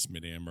the U.S.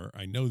 Mid-Am.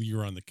 I know you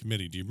were on the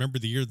committee. Do you remember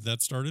the year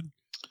that started?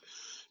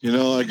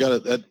 I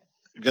got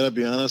to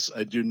be honest,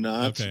 I do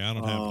not. Okay, I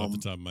don't have it off the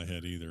top of my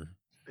head either.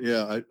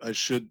 Yeah, I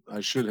should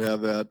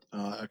have that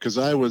because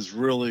I was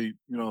really,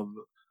 the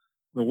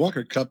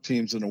Walker Cup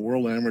teams and the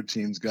World Amateur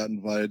teams got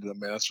invited to the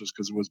Masters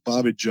because it was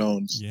Bobby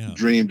Jones'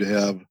 dream to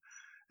have,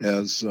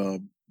 as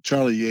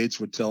Charlie Yates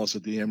would tell us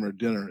at the amateur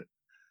dinner.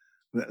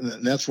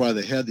 That's why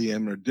they had the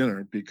amateur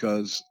dinner,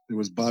 because it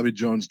was Bobby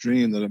Jones'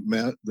 dream that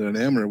an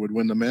amateur would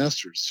win the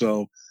Masters.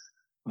 So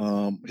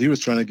he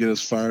was trying to get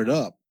us fired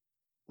up.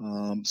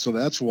 So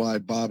that's why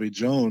Bobby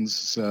Jones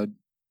said,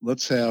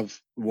 let's have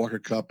the Walker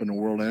Cup and the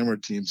World Amateur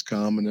teams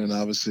come. And then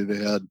obviously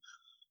they had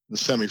the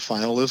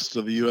semifinalists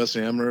of the U.S.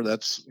 Amateur.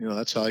 That's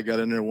how I got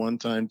in there one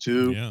time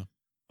too. Yeah.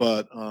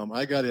 But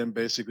I got in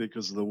basically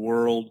because of the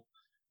World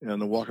and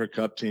the Walker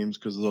Cup teams,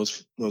 because of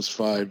those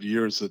 5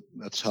 years.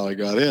 That's how I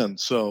got in.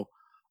 So,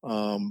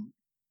 and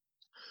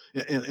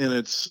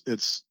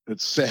it's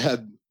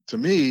sad to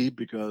me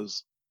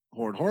because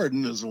Hort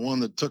Harden is the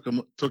one that took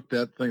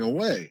that thing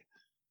away.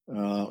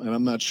 And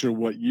I'm not sure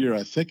what year.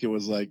 I think it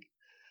was I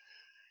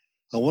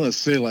want to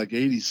say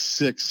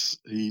 86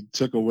 he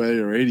took away,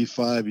 or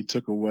 85 he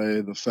took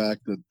away the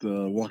fact that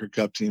the Walker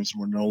Cup teams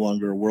were no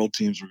longer, world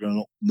teams were going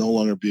to no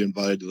longer be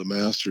invited to the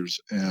Masters.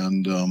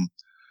 And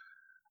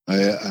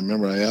I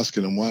remember I asked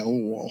him,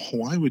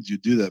 why would you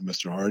do that,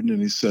 Mr. Harden?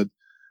 And I said,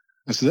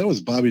 that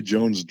was Bobby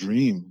Jones'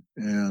 dream.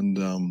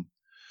 And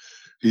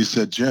he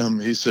said, Jim,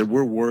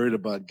 we're worried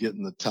about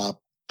getting the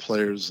top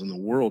players in the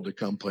world to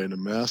come play in the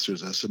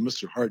Masters. I said,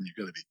 Mr. Harden, you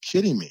got to be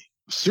kidding me.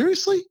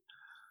 Seriously?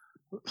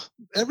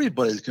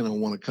 everybody's going to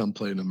want to come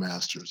play in the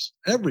Masters.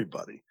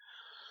 Everybody.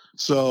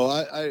 So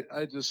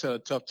I just had a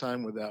tough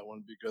time with that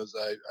one because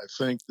I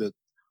think that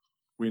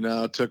we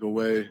now took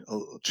away a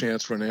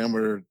chance for an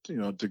amateur,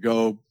 to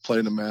go play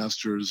in the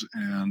Masters,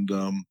 and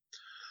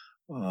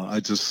I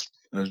was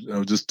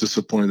just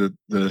disappointed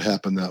that it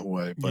happened that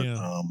way. But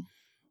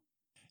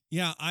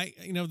yeah,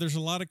 there's a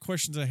lot of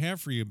questions I have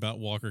for you about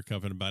Walker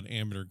Cup and about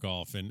amateur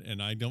golf,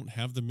 and I don't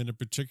have them in a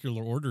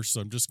particular order,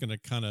 so I'm just going to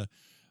kind of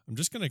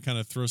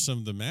throw some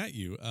of them at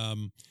you.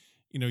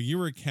 You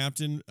were a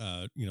captain,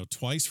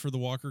 twice for the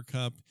Walker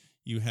Cup.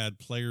 You had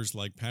players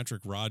like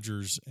Patrick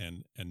Rogers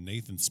and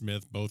Nathan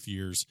Smith both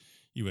years.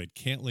 You had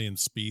Cantley and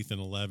Spieth in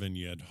 11.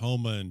 You had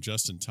Homa and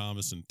Justin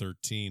Thomas in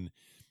 13.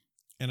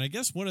 And I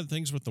guess one of the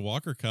things with the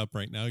Walker Cup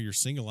right now, you're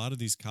seeing a lot of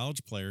these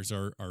college players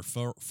are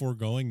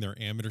foregoing their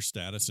amateur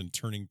status and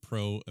turning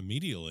pro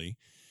immediately.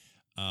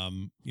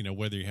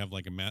 Whether you have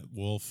like a Matt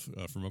Wolf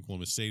from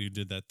Oklahoma State who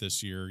did that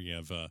this year, you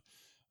have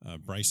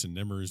Bryson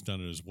Nimmer who's done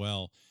it as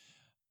well.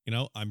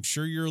 I'm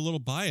sure you're a little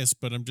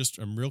biased, but I'm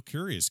real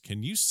curious.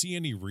 Can you see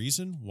any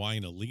reason why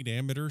an elite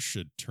amateur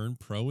should turn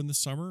pro in the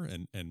summer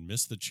and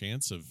miss the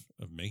chance of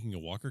making a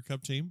Walker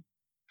Cup team?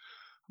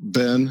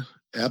 Ben,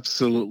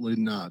 absolutely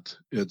not.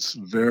 It's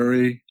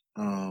very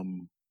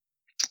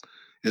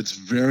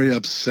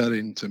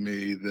upsetting to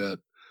me that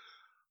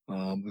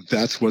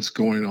that's what's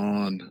going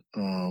on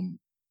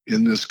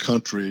in this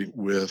country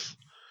with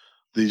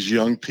these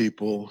young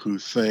people who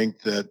think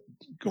that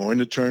going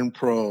to turn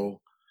pro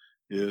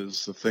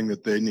is the thing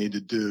that they need to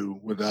do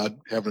without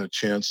having a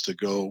chance to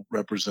go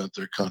represent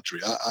their country.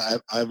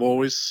 I've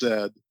always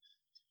said,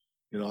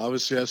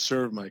 obviously I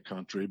served my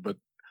country, but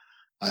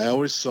I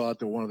always thought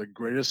that one of the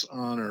greatest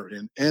honor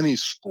in any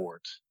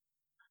sport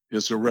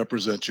is to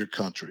represent your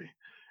country.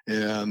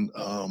 And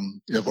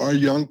if our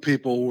young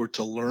people were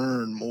to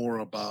learn more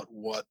about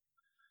what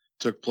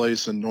took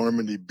place in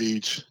Normandy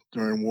Beach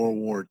during World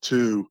War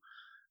II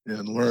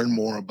and learn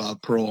more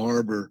about Pearl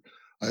Harbor,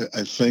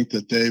 I think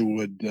that they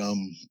would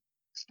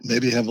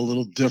maybe have a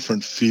little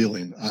different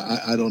feeling.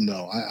 I don't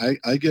know.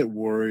 I get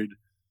worried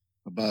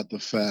about the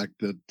fact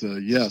that,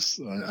 yes,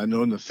 I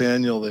know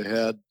Nathaniel, they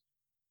had,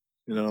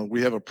 we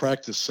have a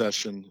practice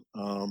session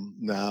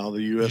now.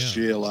 The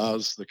USGA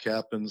allows the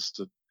captains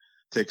to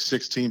take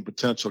 16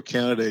 potential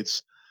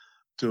candidates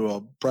to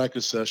a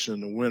practice session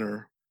in the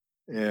winter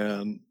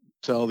and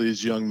tell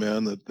these young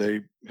men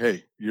that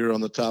hey, you're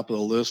on the top of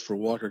the list for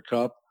Walker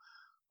Cup.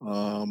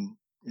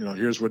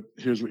 Here's what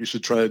you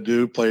should try to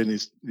do: play in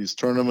these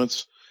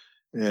tournaments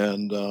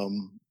and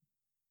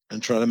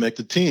try to make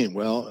the team.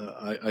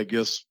 Well, I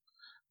guess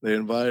they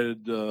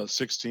invited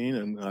 16,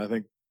 and I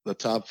think the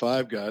top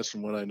 5 guys,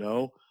 from what I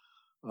know,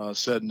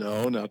 said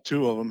no. Now,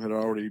 2 of them had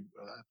already,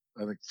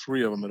 I think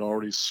 3 of them had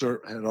already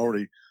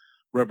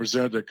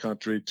represented their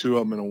country. 2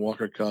 of them in a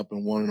Walker Cup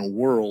and 1 in a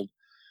World.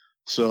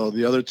 So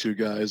the other 2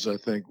 guys, I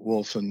think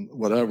Wolf and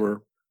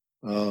whatever,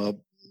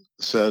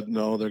 said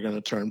no, they're going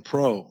to turn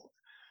pro.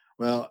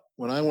 Well,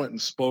 when I went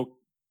and spoke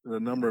at a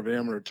number of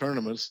amateur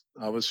tournaments,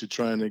 obviously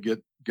trying to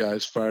get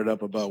guys fired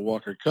up about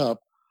Walker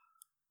Cup,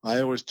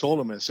 I always told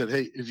them, I said,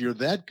 hey, if you are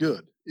that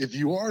good,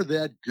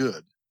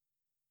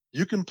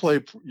 you can play,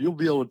 you'll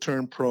be able to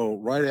turn pro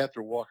right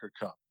after Walker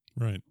Cup.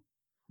 Right.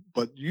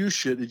 But you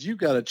should, if you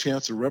got a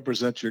chance to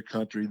represent your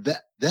country,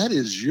 that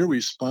is your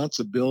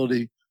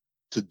responsibility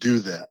to do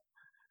that.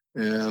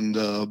 And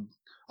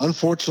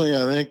unfortunately,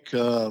 I think,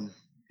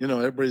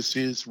 everybody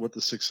sees what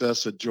the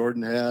success that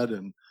Jordan had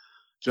and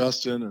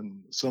Justin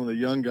and some of the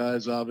young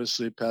guys,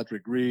 obviously,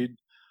 Patrick Reed.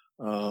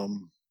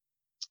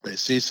 They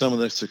see some of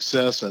the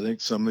success. I think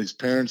some of these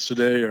parents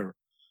today are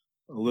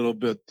a little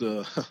bit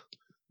in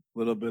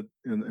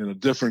a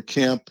different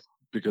camp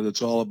because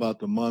it's all about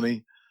the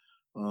money.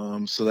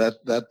 So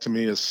that to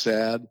me is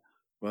sad.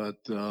 But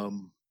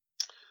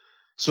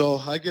so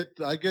I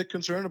get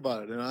concerned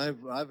about it, and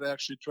I've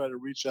actually tried to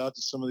reach out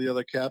to some of the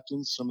other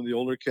captains, some of the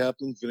older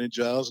captains, Vinny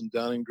Giles and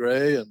Downing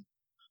Gray and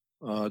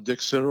Dick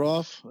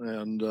Sidoroff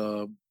and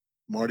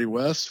Marty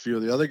West, a few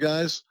of the other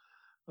guys,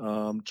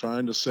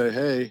 trying to say,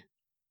 hey,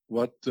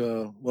 what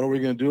are we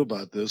going to do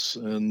about this?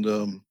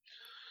 And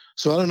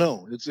so I don't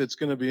know. It's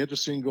going to be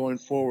interesting going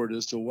forward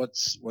as to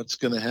what's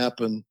going to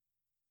happen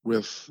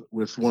with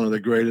one of the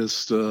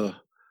greatest. It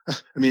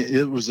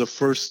was the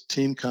first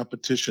team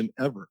competition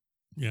ever.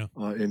 Yeah.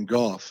 In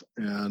golf,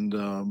 and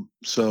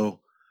so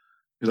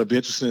it'll be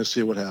interesting to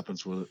see what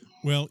happens with it.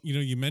 Well,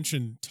 you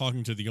mentioned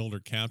talking to the older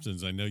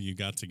captains. I know you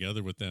got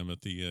together with them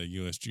at the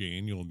USGA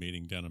annual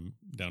meeting down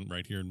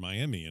right here in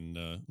Miami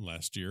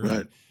last year.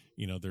 Right.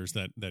 And, there's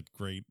that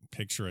great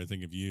picture, I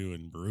think, of you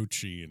and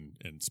Barucci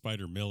and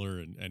Spider Miller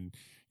and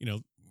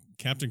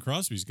Captain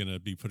Crosby's going to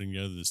be putting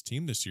together this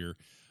team this year.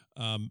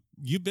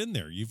 You've been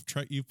there. You've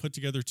put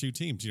together 2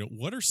 teams.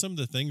 What are some of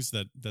the things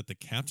that the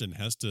captain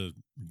has to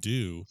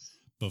do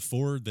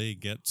before they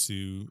get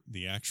to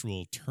the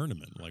actual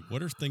tournament? Like,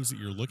 what are things that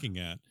you're looking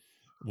at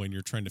when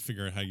you're trying to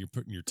figure out how you're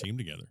putting your team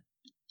together?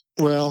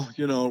 Well,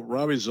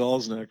 Robbie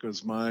Zalznick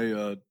is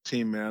my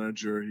team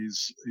manager.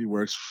 He's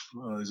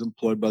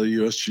employed by the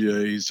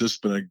USGA. He's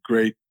just been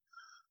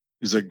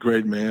he's a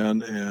great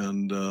man,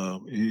 and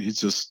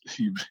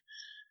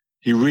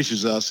he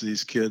reaches out to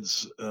these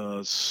kids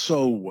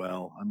so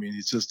well. I mean,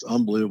 it's just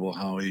unbelievable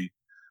how he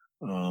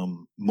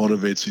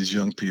motivates these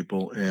young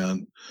people.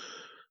 And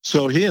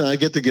so he and I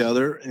get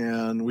together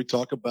and we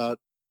talk about,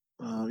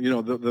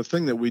 the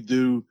thing that we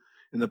do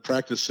in the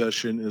practice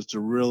session is to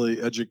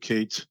really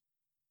educate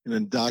and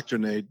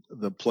indoctrinate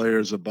the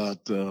players about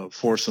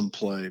foursome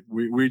play.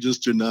 We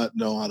just do not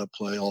know how to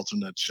play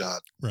alternate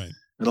shot. Right.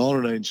 An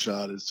alternating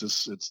shot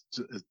is it's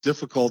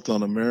difficult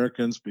on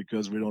Americans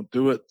because we don't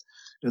do it,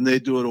 and they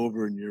do it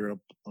over in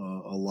Europe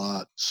a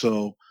lot.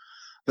 So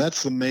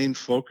that's the main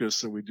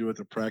focus that we do at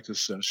the practice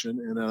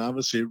session. And then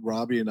obviously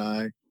Robbie and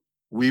I,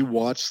 we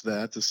watch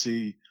that to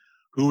see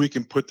who we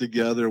can put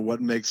together,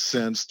 what makes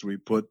sense. Do we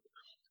put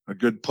a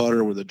good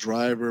putter with a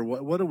driver?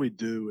 What do we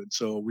do? And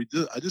so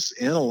I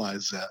just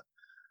analyze that.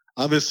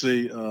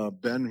 Obviously,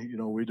 Ben,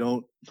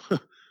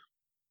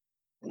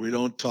 we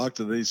don't talk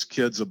to these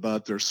kids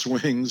about their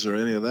swings or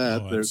any of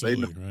that. Oh,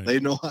 they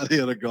know how to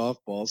hit a golf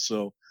ball.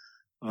 So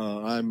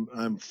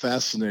I'm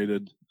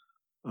fascinated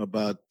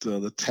about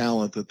the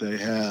talent that they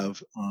have.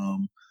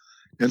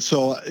 And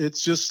so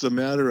it's just a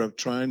matter of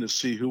trying to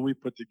see who we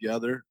put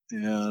together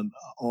and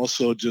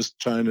also just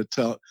trying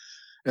to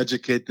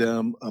educate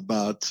them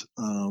about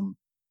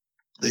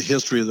the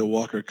history of the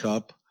Walker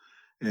Cup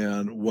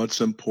and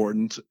what's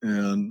important.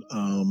 And,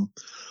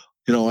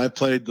 I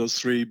played those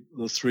three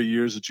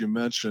years that you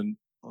mentioned.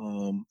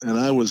 And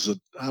I was a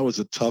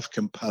tough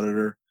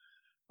competitor.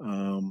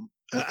 And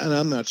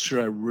I'm not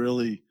sure I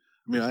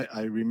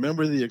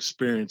remember the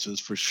experiences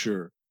for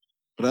sure,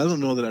 but I don't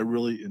know that I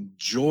really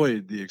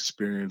enjoyed the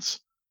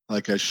experience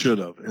like I should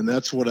have. And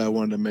that's what I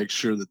wanted to make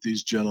sure that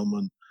these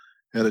gentlemen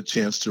had a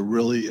chance to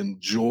really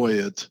enjoy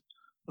it,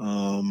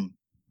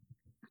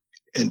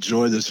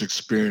 enjoy this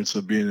experience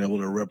of being able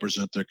to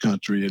represent their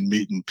country and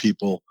meeting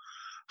people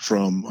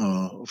from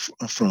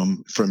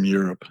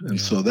Europe. And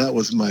so that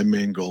was my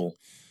main goal.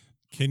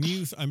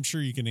 I'm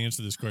sure you can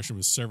answer this question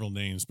with several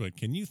names, but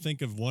can you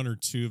think of one or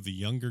two of the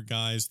younger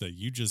guys that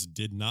you just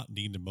did not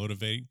need to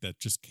motivate, that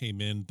just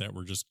came in, that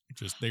were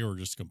they were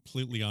just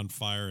completely on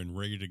fire and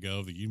ready to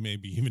go, that you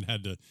maybe even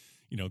had to,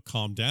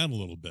 calm down a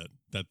little bit,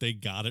 that they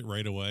got it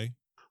right away?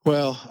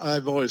 Well,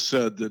 I've always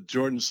said that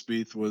Jordan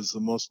Spieth was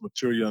the most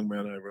mature young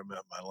man I ever met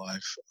in my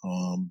life.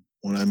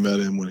 When I met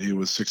him when he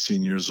was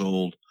 16 years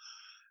old,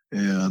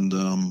 and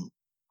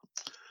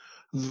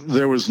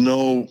there's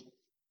not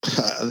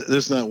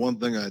one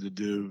thing I had to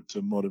do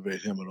to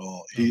motivate him at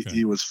all.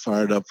 He was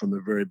fired up from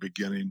the very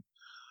beginning.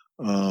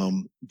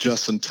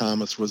 Justin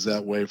Thomas was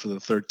that way for the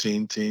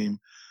 13 team.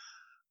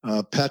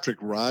 Patrick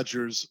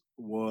Rogers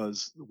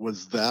was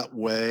that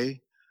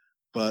way,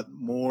 but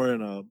more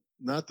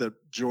not that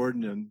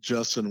Jordan and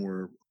Justin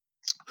were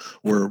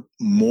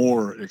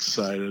more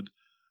excited,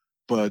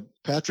 but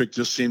Patrick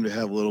just seemed to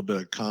have a little bit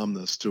of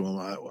calmness to him.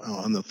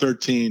 On the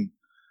 13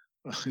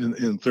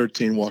 in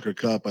 13 Walker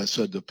Cup, I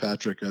said to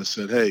Patrick, I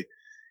said, "Hey,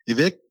 if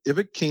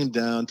it came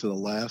down to the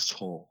last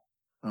hole,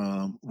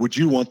 would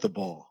you want the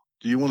ball?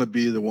 Do you want to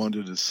be the one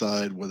to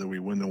decide whether we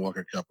win the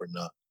Walker Cup or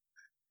not?"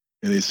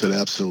 And he said,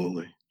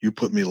 "Absolutely. You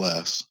put me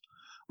last,"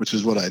 which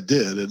is what I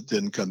did. It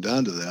didn't come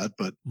down to that,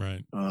 but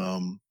right.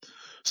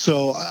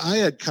 So I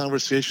had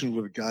conversations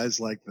with guys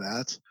like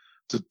that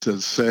to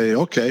say,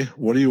 "Okay,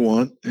 what do you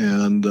want?"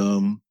 And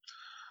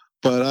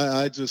but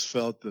I just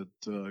felt that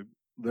the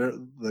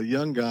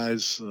young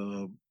guys,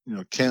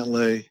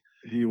 Cantlay,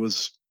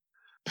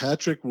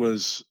 Patrick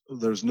was.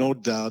 There's no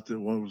doubt that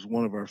was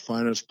one of our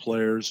finest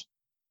players,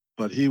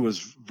 but he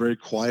was very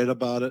quiet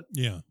about it.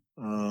 Yeah.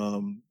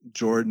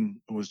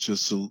 Jordan was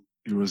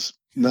he was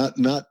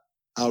not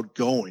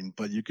outgoing,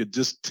 but you could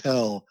just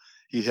tell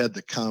he had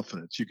the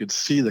confidence. You could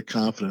see the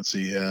confidence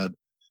he had.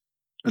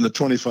 And the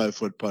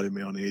 25-foot putt he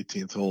made on the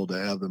 18th hole to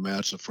have the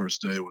match the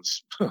first day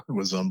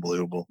was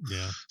unbelievable.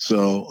 Yeah.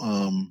 So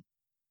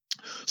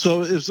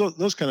so it was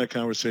those kind of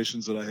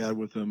conversations that I had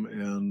with him,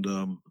 and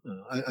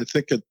I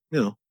think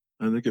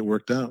it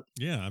worked out.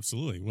 Yeah,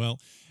 absolutely. Well,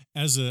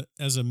 as a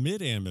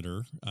mid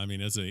amateur, I mean,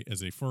 as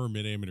a former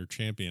mid amateur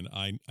champion,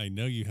 I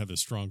know you have a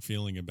strong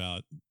feeling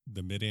about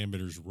the mid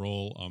amateur's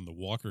role on the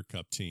Walker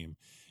Cup team.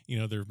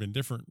 There have been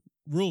different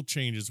rule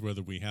changes,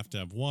 whether we have to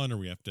have one or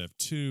we have to have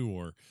two,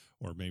 or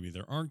maybe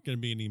there aren't going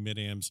to be any mid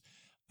ams.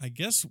 I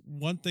guess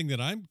one thing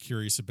that I'm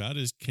curious about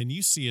is, can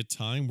you see a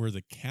time where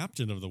the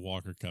captain of the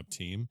Walker Cup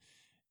team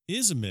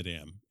is a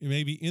mid-am,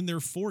 maybe in their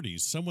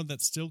 40s, someone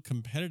that's still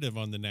competitive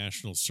on the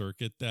national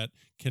circuit, that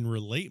can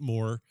relate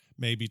more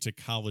maybe to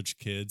college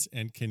kids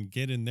and can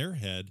get in their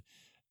head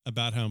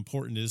about how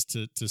important it is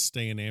to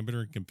stay an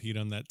amateur and compete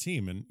on that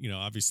team? And,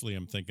 obviously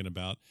I'm thinking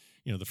about,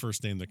 the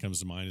first name that comes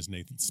to mind is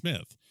Nathan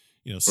Smith.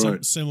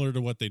 Right. Similar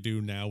to what they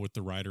do now with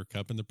the Ryder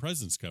Cup and the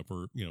President's Cup,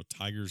 where,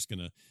 Tiger's going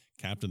to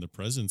captain the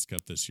President's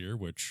Cup this year,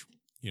 which,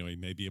 he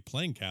may be a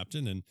playing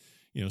captain, and,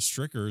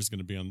 Stricker is going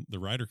to be on the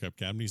Ryder Cup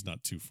captain. He's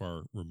not too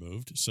far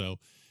removed. So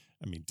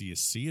I mean, do you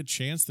see a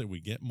chance that we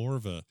get more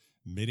of a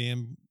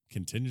mid-am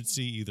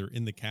contingency either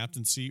in the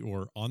captaincy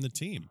or on the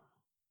team?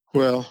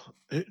 Well,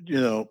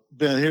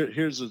 Ben,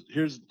 here's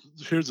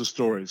the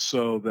story.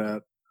 So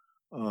that,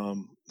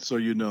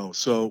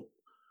 so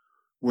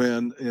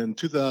when in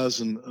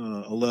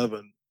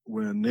 2011,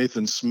 when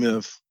Nathan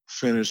Smith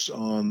finished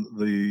on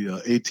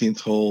the 18th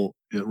hole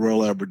at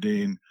Royal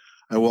Aberdeen,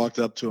 I walked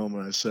up to him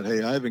and I said,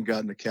 "Hey, I haven't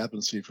gotten the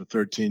captaincy for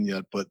 13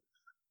 yet, but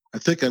I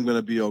think I'm going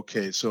to be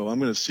okay. So I'm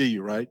going to see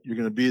you, right? You're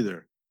going to be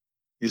there."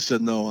 He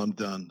said, "No, I'm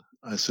done."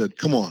 I said,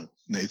 "Come on,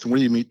 Nathan, what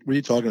are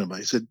you talking about?"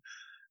 He said,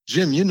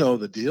 "Jim, you know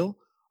the deal.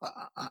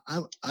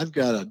 I've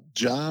got a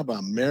job.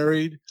 I'm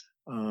married.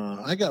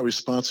 I got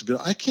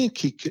responsibility. I can't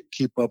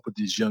keep up with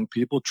these young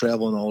people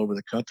traveling all over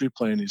the country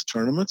playing these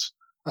tournaments.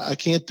 I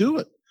can't do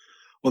it."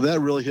 Well,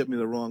 that really hit me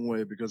the wrong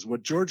way, because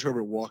what George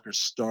Herbert Walker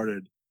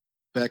started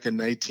back in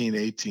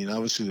 1918,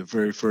 obviously the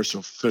very first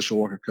official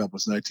Walker Cup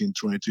was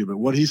 1922, but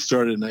what he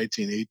started in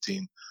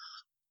 1918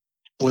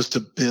 was to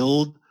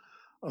build,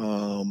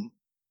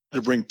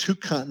 to bring two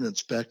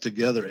continents back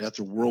together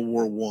after World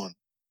War I.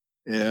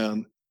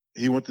 And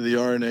he went to the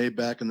RNA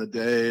back in the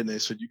day, and they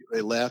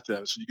laughed at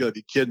him. Said, "You got to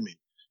be kidding me.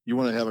 You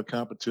want to have a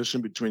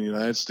competition between the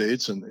United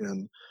States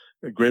and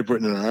Great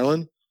Britain and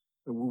Ireland?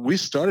 We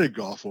started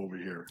golf over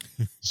here."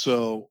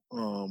 So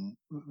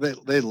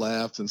they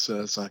laughed and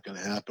said it's not going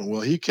to happen.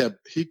 Well, he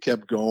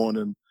kept going,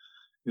 and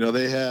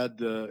they had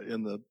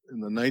in the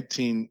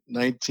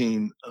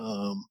 1919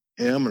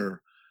 amateur,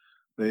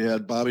 they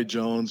had Bobby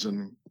Jones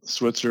and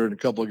Switzer and a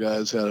couple of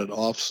guys had an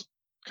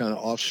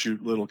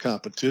offshoot little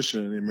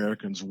competition, and the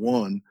Americans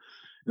won.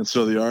 And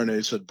so the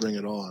RNA said, "Bring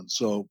it on."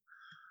 So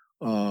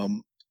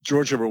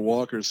George Herbert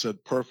Walker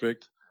said,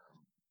 "Perfect.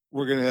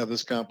 We're going to have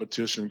this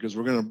competition because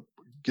we're going to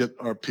get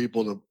our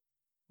people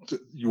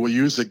we'll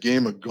use the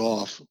game of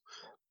golf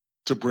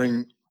to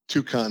bring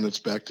two continents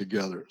back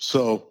together."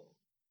 So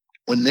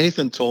when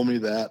Nathan told me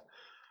that,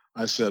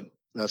 I said,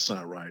 "That's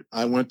not right."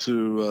 I went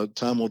to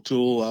Tom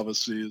O'Toole,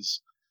 obviously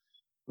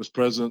was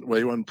president. Well,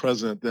 he wasn't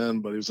president then,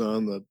 but he was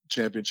on the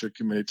championship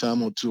committee.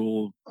 Tom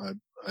O'Toole, I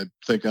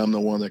think I'm the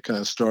one that kind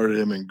of started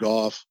him in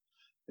golf,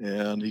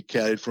 and he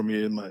caddied for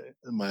me in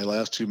my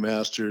last two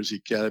Masters. He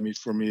caddied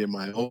for me in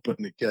my Open.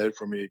 He caddied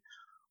for me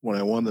when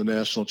I won the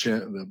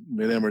the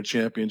Mid-Amateur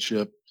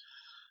Championship.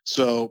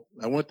 So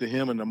I went to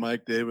him and to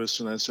Mike Davis,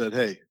 and I said,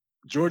 "Hey,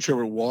 George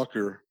Herbert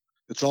Walker,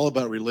 it's all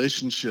about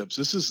relationships.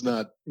 This is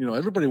not,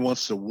 everybody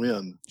wants to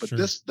win, but Sure.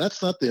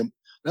 that's not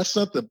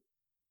the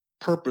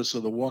purpose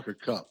of the Walker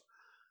Cup.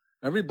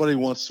 Everybody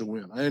wants to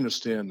win. I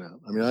understand that.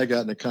 I mean, I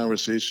got into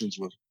conversations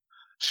with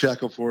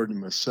Shackelford and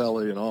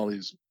Maselli and all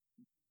these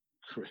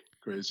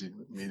crazy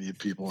media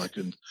people.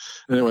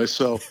 Anyway,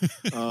 so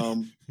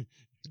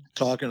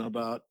talking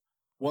about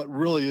what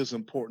really is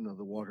important of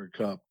the Walker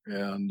Cup.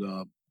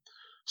 And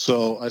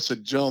so I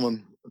said,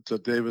 "Gentlemen," to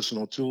Davis and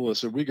O'Toole, I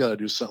said, "We got to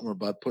do something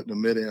about putting a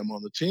mid-am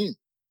on the team.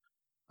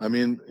 I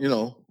mean,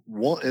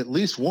 at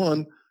least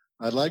one.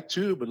 I'd like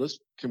two, but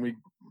can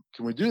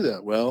we do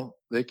that?" Well,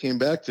 they came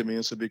back to me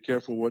and said, "Be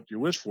careful what you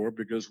wish for,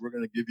 because we're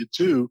going to give you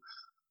two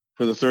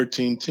for the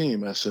 13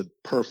 team." I said,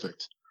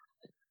 "Perfect."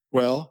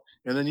 Well,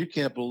 and then you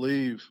can't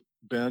believe,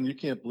 Ben,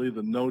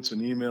 the notes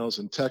and emails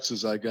and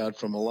texts I got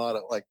from a lot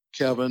of, like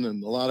Kevin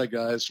and a lot of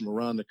guys from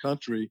around the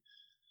country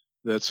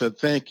that said,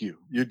 "Thank you.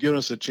 You've given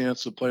us a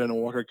chance to play on a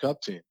Walker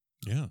Cup team."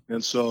 Yeah.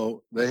 And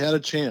so they had a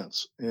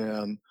chance.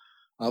 And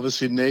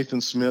obviously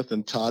Nathan Smith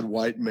and Todd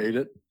White made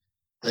it.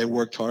 They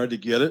worked hard to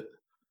get it.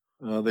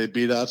 They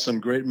beat out some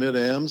great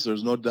mid-ams.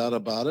 There's no doubt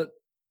about it.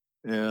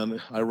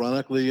 And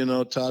ironically,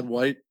 Todd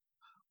White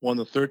won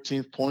the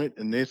 13th point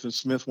and Nathan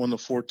Smith won the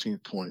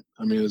 14th point.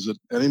 I mean, is it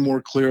any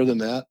more clear than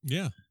that?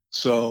 Yeah.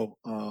 So,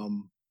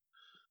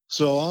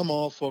 so I'm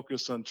all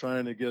focused on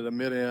trying to get a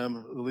mid-am,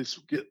 at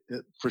least get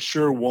it for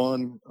sure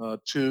one,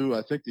 two.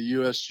 I think the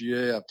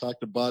USGA, I've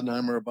talked to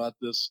Bodenheimer about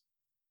this.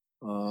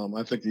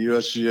 I think the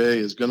USGA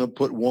is going to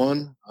put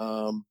one.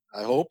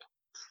 I hope.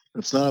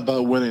 It's not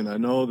about winning. I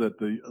know that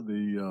the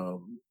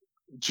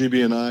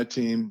GB&I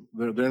team,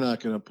 they're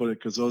not going to put it,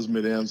 because those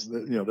mid-ams,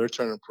 they're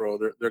turning pro.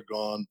 They're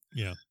gone.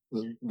 Yeah.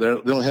 They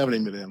don't have any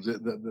mid-ams.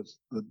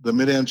 The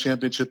mid-am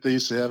championship they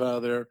used to have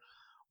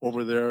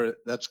over there,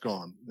 that's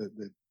gone.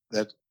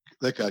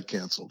 That got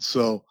canceled.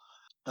 So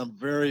I'm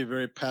very,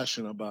 very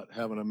passionate about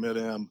having a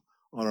mid-am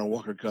on our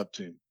Walker Cup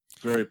team.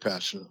 Very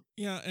passionate.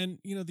 Yeah, and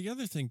the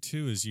other thing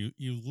too is you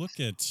look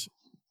at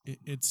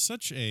it's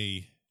such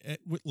a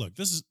look.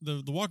 This is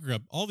the Walker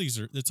Cup. All these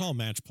it's all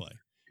match play,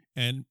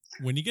 and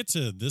when you get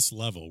to this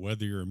level,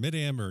 whether you're a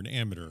mid-am or an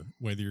amateur,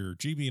 whether you're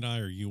GB&I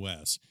or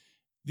US,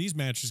 these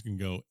matches can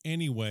go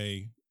any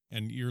way.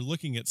 And you're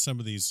looking at some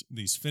of these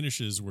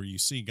finishes where you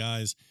see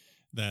guys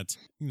that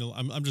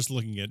I'm just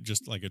looking at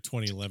just like a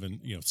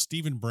 2011.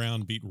 Stephen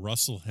Brown beat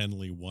Russell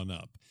Henley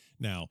 1-up.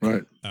 Now,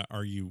 right?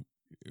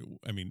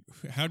 I mean,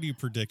 how do you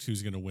predict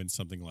who's going to win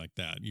something like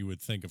that? You would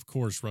think, of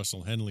course,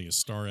 Russell Henley, a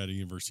star out of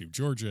University of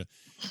Georgia,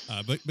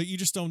 but you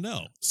just don't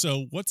know.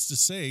 So what's to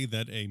say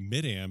that a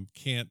mid-am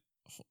can't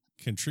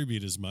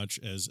contribute as much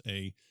as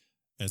a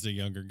as a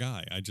younger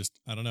guy. I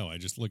don't know. I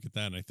just look at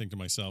that and I think to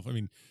myself, I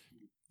mean,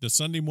 the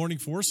Sunday morning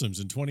foursomes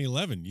in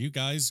 2011, you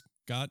guys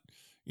got,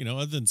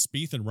 other than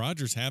Spieth and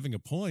Rogers having a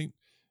point,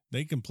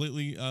 they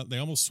completely, they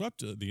almost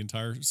swept the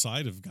entire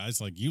side of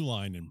guys like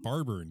Uline and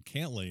Barber and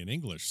Cantlay and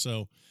English.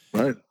 So,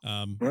 Right.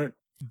 Right.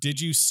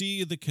 Did you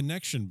see the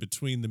connection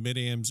between the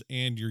mid-ams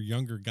and your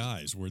younger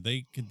guys?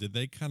 Did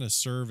they kind of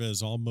serve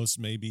as almost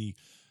maybe,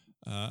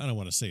 I don't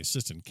want to say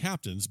assistant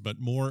captains, but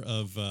more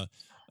of,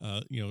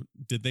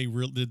 did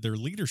their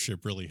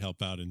leadership really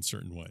help out in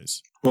certain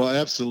ways? Well,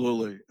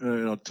 absolutely.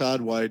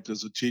 Todd White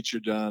is a teacher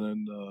down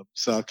in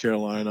South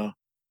Carolina,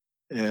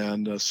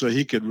 and so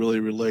he could really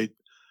relate.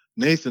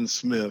 Nathan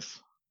Smith,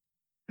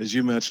 as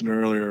you mentioned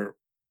earlier,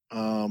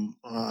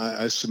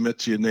 I submit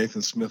to you,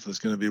 Nathan Smith is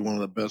going to be one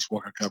of the best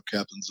Walker Cup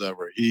captains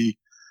ever.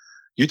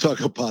 You talk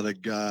about a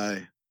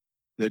guy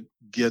that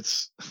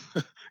gets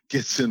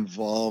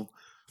involved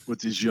with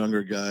these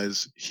younger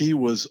guys. He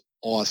was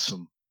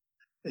awesome,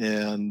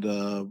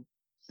 and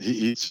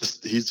he's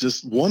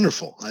just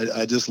wonderful.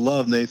 I just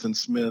love Nathan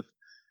Smith,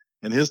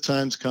 and his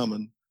time's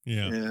coming.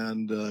 Yeah,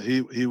 and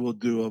he will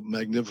do a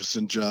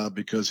magnificent job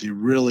because he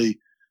really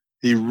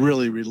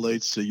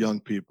relates to young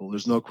people.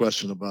 There's no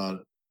question about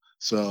it.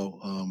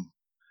 So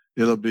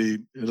it'll be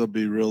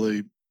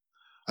really.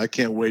 I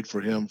can't wait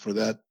for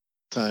that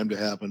time to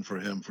happen for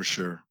him for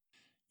sure.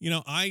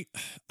 I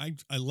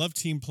love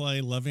team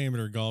play, love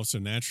amateur golf, so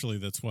naturally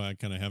that's why I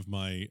kind of have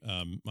my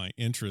my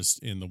interest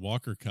in the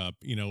Walker Cup.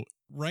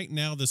 Right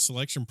now the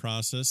selection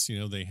process,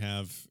 they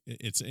have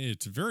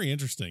it's very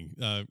interesting.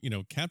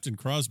 Captain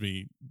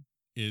Crosby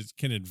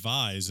can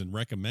advise and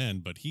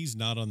recommend, but he's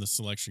not on the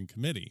selection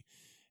committee.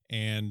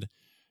 And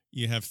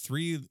you have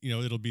three,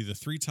 it'll be the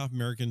three top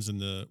Americans in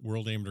the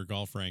World Amateur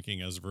Golf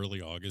Ranking as of early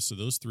August. So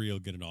those three will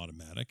get an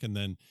automatic. And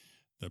then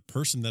the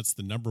person that's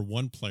the number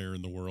one player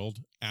in the world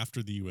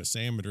after the U.S.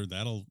 Amateur,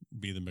 that'll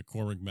be the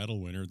McCormick Medal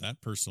winner.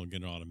 That person will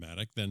get an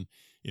automatic. Then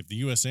if the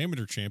U.S.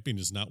 Amateur champion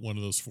is not one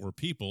of those four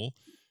people,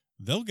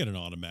 they'll get an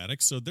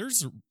automatic. So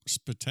there's a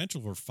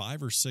potential for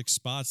 5 or 6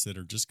 spots that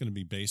are just going to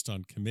be based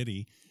on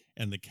committee,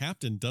 and the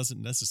captain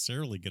doesn't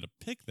necessarily get a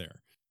pick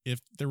there. If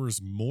there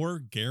was more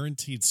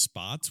guaranteed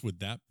spots,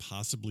 would that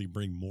possibly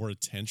bring more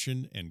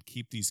attention and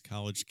keep these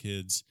college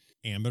kids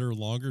amateur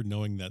longer,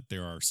 knowing that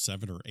there are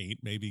 7 or 8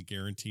 maybe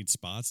guaranteed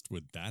spots?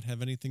 Would that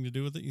have anything to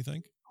do with it, you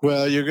think?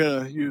 Well,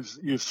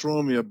 you've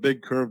thrown me a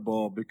big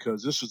curveball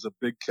because this is a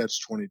big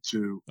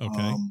catch-22.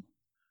 Okay.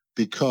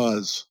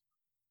 Because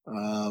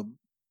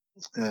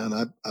and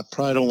I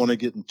probably don't want to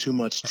get in too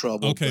much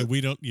trouble. Okay,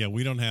 we don't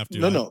have to.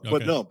 No,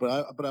 okay.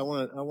 but I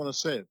want to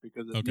say it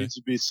because it needs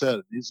to be said.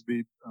 It needs to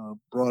be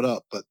brought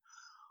up. But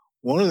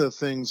one of the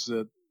things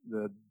that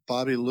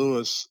Bobby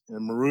Lewis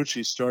and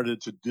Marucci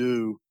started to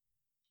do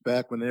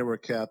back when they were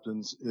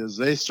captains is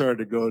they started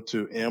to go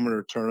to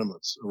amateur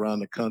tournaments around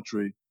the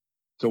country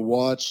to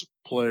watch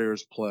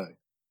players play.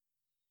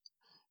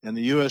 And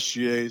the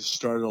USGA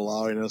started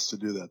allowing us to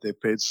do that. They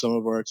paid some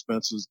of our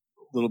expenses,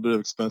 a little bit of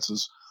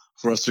expenses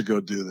for us to go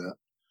do that.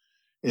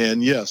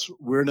 And yes,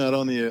 we're not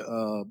on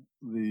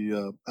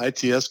the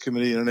ITS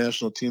committee,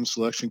 International Team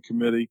Selection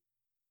Committee.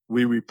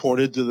 We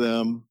reported to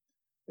them,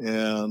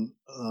 and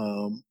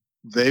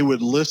they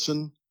would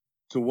listen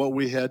to what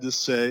we had to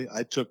say.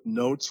 I took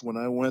notes when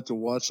I went to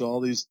watch all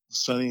these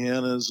Sunny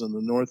Hannahs and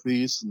the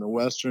Northeast and the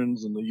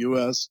Westerns and the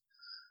U.S.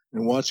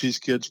 and watch these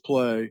kids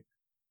play.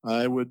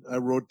 I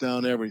wrote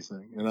down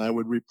everything, and I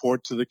would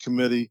report to the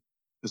committee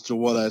as to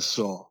what I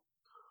saw.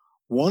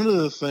 One of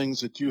the things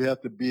that you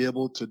have to be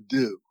able to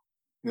do,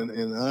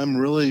 and I'm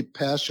really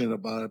passionate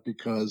about it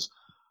because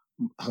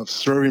of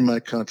serving my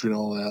country and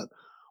all that,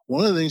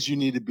 one of the things you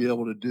need to be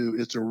able to do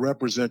is to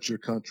represent your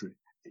country,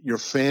 your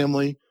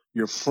family,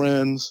 your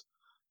friends,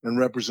 and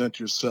represent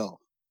yourself.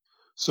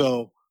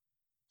 So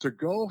to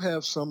go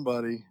have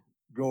somebody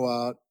go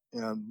out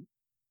and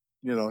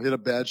hit a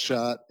bad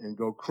shot and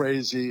go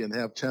crazy and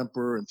have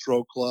temper and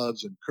throw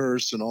clubs and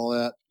curse and all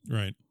that.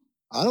 Right.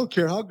 I don't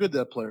care how good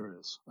that player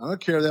is. I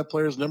don't care if that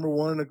player is number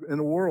one in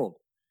the world.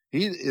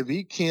 If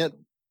he can't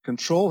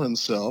control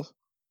himself,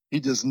 he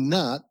does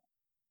not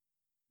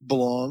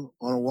belong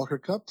on a Walker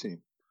Cup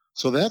team.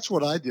 So that's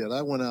what I did.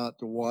 I went out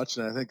to watch,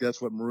 and I think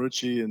that's what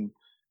Marucci and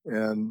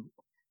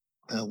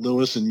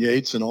Lewis and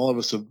Yates and all of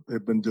us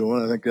have been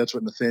doing. I think that's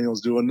what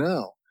Nathaniel's doing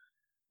now.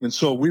 And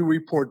so we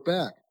report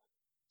back.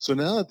 So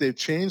now that they've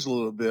changed a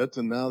little bit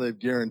and now they've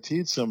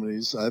guaranteed some of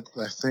these, I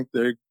think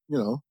they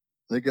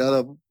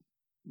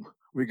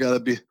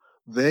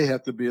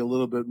have to be a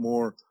little bit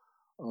more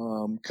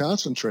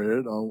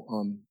concentrated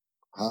on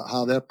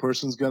how that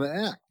person's going to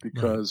act,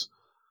 because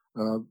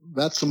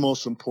that's the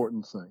most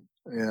important thing.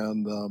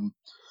 And,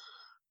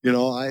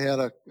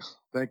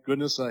 thank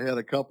goodness I had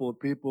a couple of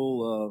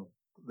people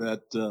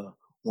that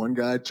one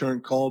guy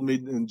called me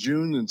in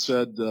June and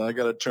said, I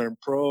got to turn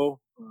pro.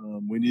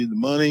 We need the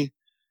money.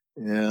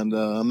 And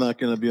I'm not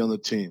going to be on the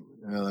team.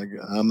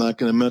 I'm not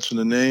going to mention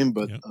the name,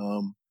 but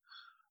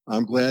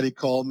I'm glad he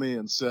called me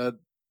and said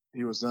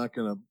he's not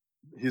going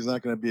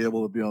to be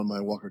able to be on my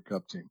Walker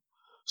Cup team.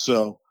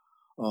 So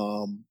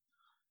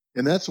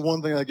And that's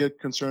one thing I get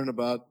concerned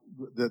about,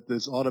 that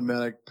there's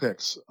automatic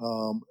picks,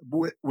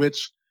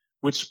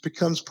 which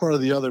becomes part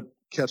of the other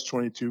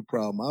catch-22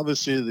 problem.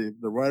 Obviously,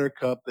 the Ryder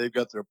Cup, they've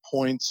got their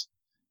points,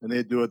 and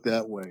they do it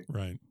that way.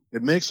 Right.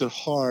 It makes it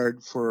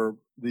hard for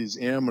these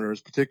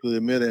amateurs, particularly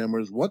the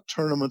mid-amateurs. What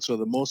tournaments are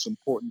the most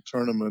important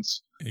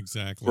tournaments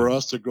exactly for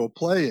us to go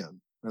play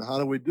in? And how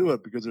do we do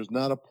it? Because there's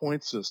not a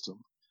point system.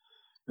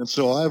 And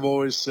so I've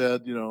always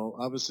said,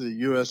 obviously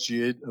the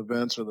USGA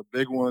events are the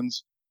big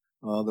ones.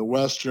 The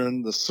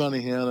Western, the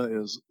Sonny Hanna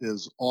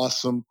is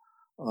awesome.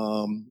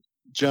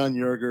 John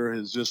Yerger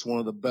is just one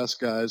of the best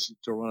guys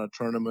to run a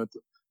tournament.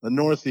 The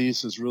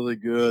Northeast is really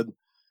good.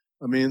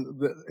 I mean,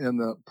 and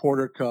the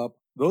Porter Cup,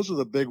 those are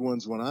the big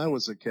ones when I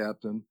was a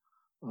captain.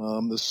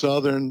 The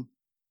Southern,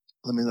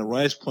 the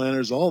Rice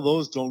Planters, all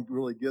those don't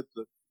really get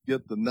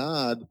the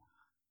nod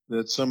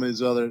that some of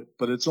these other,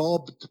 but it's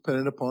all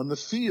dependent upon the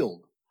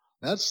field.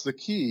 That's the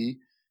key,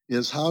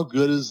 is how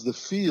good is the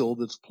field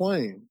that's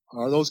playing?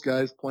 Are those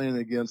guys playing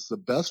against the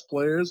best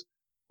players,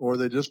 or are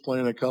they just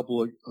playing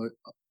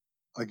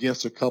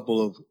against a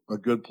couple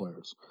of good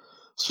players?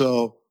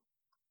 So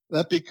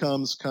that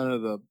becomes kind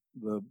of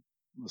the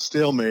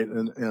stalemate,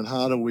 and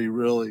how do we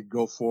really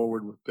go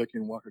forward with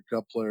picking Walker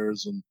Cup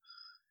players? And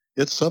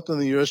it's something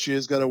the USGA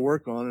has got to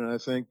work on. And I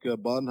think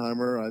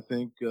Bodenheimer,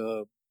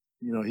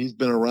 he's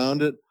been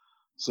around it.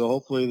 So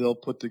hopefully they'll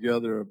put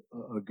together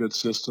a good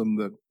system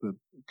that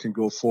can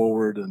go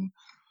forward, and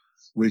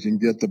we can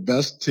get the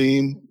best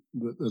team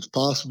that's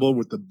possible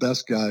with the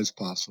best guys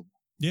possible.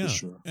 Yeah. For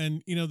sure.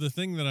 And, the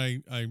thing that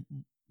I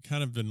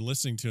kind of been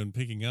listening to and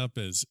picking up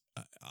is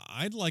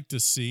I'd like to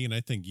see, and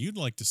I think you'd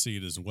like to see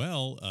it as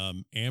well,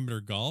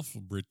 amateur golf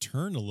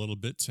return a little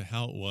bit to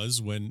how it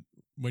was when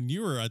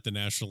you were at the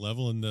national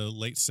level in the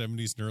late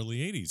 70s and early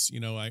 80s.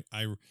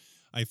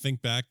 I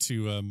think back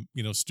to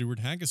Stuart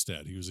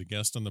Hagestad. He was a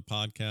guest on the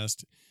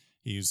podcast.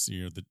 He's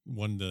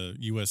won the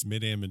U.S.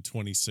 Mid-Am in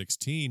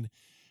 2016,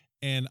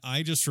 and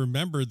I just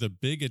remember the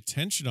big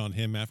attention on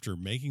him after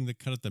making the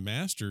cut at the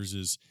Masters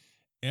is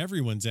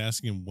everyone's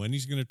asking him when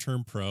he's going to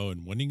turn pro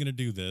and when he's going to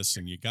do this,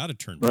 and you got to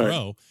turn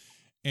pro.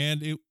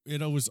 And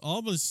it was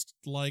almost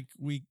like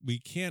we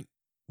can't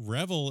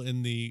revel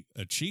in the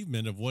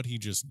achievement of what he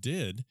just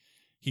did.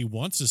 He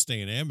wants to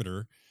stay an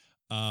amateur.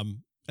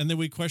 And then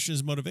we question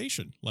his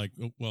motivation. Like,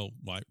 well,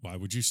 why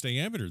would you stay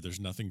amateur? There's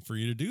nothing for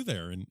you to do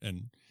there.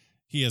 And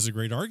he has a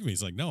great argument.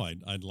 He's like, no,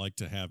 I'd like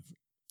to have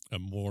a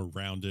more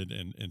rounded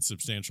and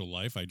substantial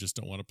life. I just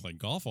don't want to play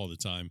golf all the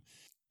time.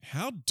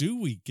 How do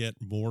we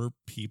get more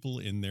people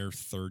in their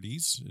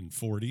 30s and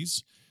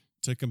 40s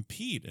to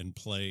compete and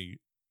play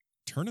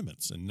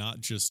tournaments and not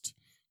just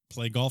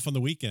play golf on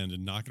the weekend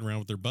and knocking around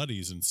with their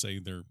buddies and say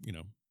they're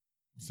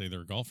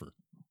a golfer?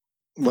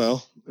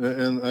 Well,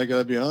 and I got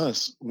to be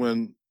honest,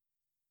 when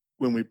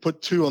we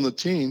put two on the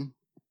team,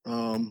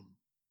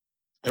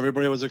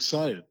 everybody was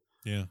excited.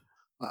 Yeah.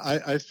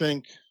 I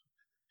think,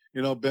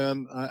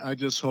 Ben, I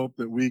just hope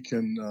that we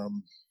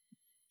can,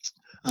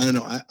 I don't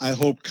know, I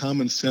hope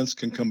common sense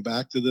can come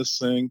back to this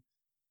thing.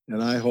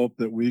 And I hope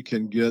that we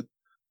can get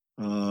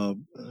our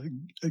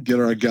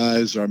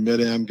guys, our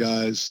mid-am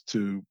guys,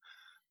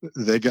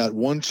 they got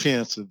one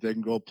chance that they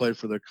can go play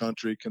for their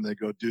country. Can they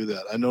go do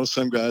that? I know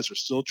some guys are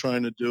still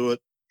trying to do it.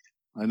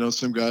 I know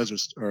some guys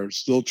are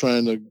still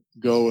trying to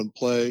go and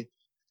play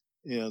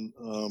in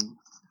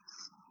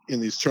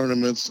these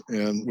tournaments,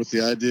 and with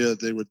the idea that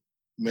they would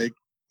make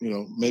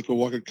a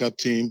Walker Cup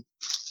team.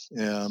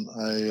 And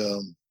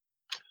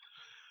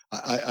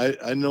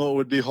I know it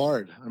would be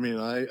hard. I mean,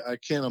 I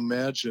can't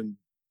imagine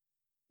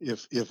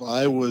if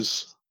I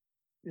was,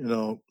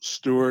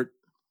 Stuart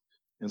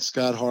and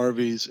Scott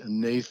Harvey's and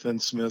Nathan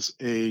Smith's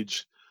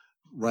age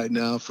right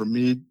now, for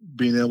me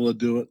being able to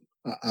do it,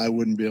 I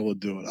wouldn't be able to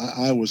do it.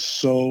 I was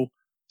so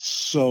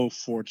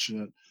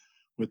fortunate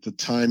with the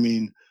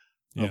timing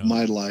of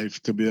my life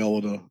to be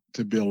able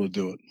to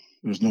do it.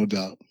 There's no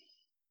doubt.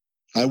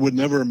 I would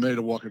never have made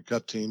a Walker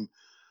Cup team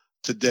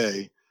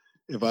today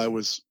if I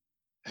was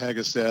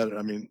Hagestad.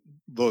 I mean,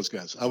 those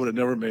guys. I would have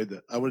never made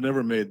that. I would have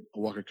never made a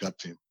Walker Cup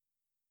team.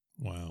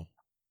 Wow.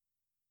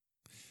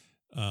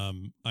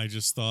 I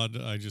just thought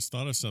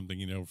of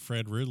something.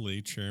 Fred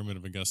Ridley, chairman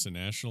of Augusta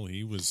National,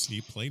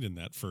 he played in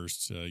that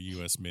first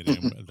U.S.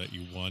 Mid-Am that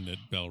you won at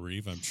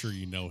Bellerive. I'm sure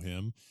you know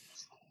him.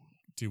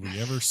 Do we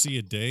ever see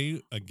a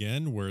day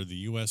again where the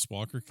U.S.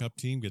 Walker Cup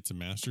team gets a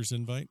Masters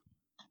invite?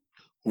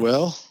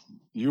 Well,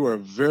 you are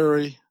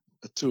very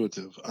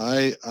intuitive.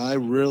 I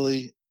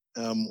really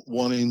am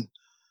wanting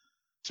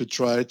to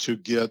try to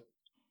get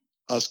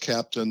us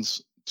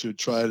captains to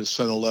try to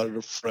send a letter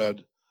to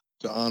Fred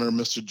to honor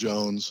Mr.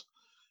 Jones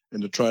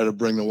and to try to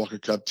bring the Walker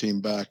Cup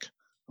team back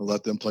and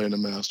let them play in the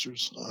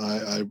Masters.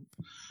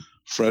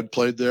 Fred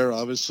played there,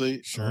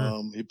 obviously.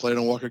 Sure. He played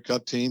on Walker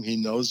Cup team. He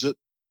knows it.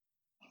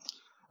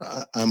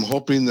 I'm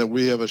hoping that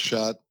we have a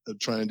shot at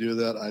trying to do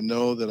that. I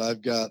know that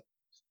I've got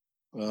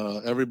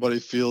everybody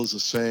feels the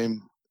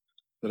same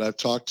that I've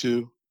talked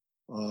to.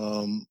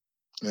 And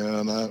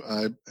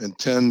I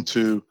intend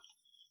to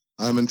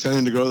I'm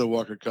intending to go to the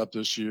Walker Cup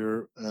this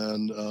year,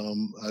 and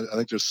I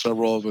think there's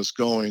several of us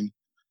going,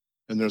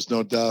 and there's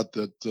no doubt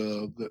that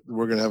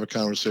we're going to have a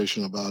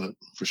conversation about it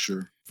for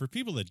sure. For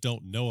people that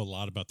don't know a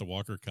lot about the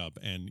Walker Cup,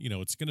 and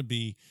it's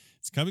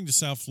coming to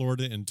South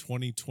Florida in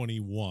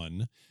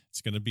 2021.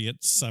 It's going to be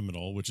at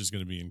Seminole, which is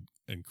going to be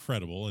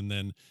incredible, and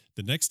then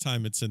the next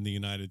time it's in the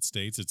United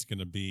States, it's going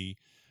to be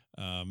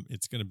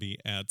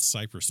at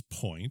Cypress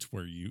Point,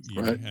 where you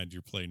right. had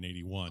your play in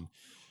 '81.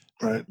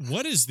 Right.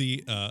 What is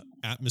the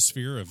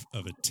atmosphere of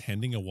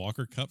attending a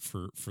Walker Cup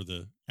for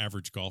the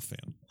average golf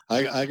fan?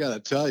 I got to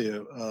tell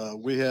you,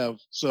 we have,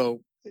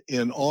 so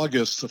in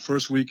August, the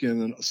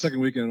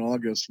second weekend in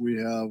August, we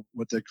have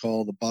what they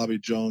call the Bobby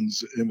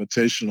Jones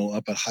Invitational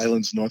up at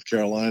Highlands, North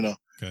Carolina.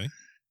 Okay.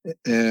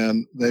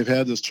 And they've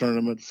had this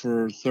tournament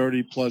for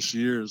 30 plus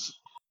years.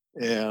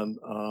 And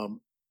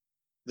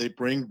they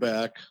bring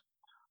back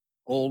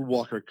old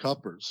Walker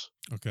Cuppers.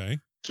 Okay.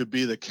 To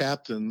be the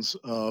captains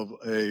of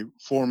a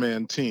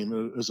 4-man team.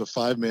 There's a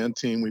 5-man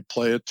team. We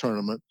play a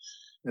tournament,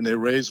 and they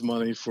raise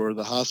money for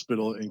the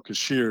hospital in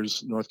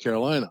Cashiers, North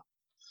Carolina.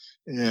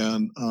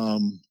 And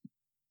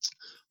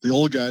the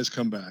old guys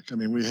come back. I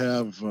mean, we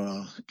have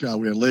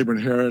Laban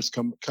Harris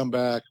come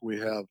back. We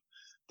have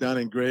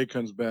Downing Gray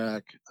comes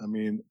back. I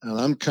mean, and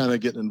I'm kind of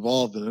getting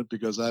involved in it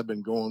because I've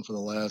been going for the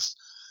last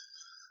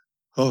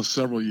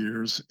several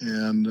years.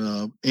 And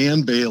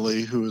Ann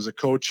Bailey, who is a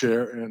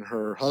co-chair, and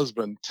her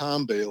husband,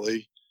 Tom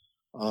Bailey,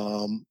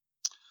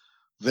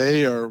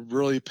 they are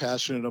really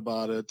passionate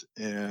about it.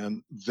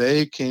 And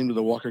they came to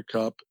the Walker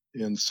Cup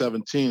in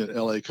 2017 at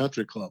LA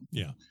Country Club.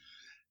 Yeah.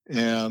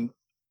 And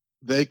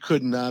they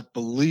could not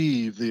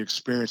believe the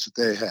experience that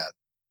they had.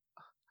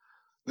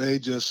 They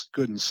just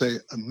couldn't say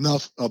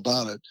enough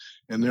about it.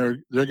 And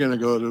they're going to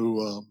go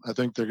to, I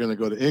think they're going to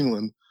go to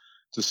England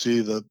to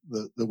see the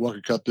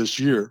Walker Cup this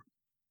year,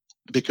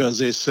 because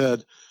they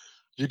said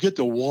you get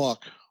to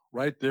walk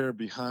right there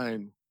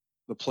behind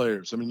the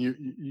players. I mean,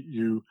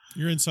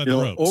 you're inside the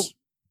ropes.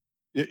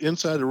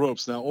 Inside the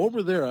ropes. Now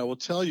over there, I will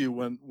tell you,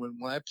 when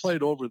I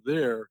played over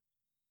there,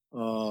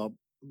 the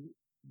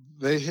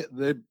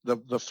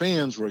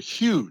fans were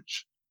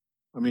huge.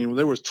 I mean,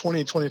 there was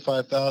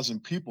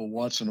 25,000 people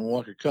watching the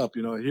Walker Cup.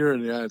 Here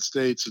in the United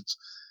States,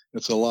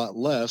 it's a lot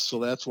less. So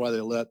that's why they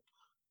let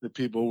the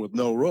people with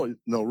no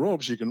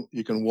ropes. You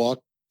can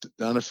walk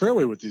down the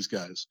fairway with these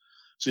guys.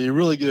 So you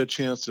really get a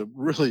chance to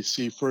really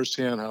see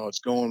firsthand how it's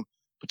going,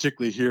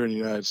 particularly here in the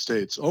United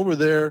States. Over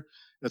there,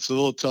 it's a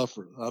little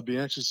tougher. I'll be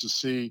anxious to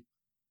see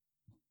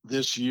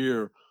this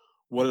year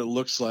what it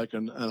looks like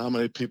and how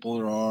many people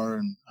there are,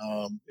 and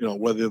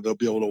whether they'll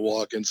be able to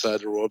walk inside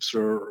the ropes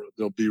or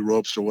there'll be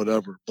ropes or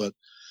whatever. But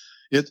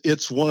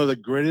it's one of the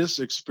greatest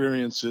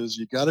experiences.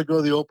 You got to go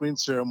to the opening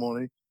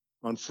ceremony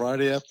on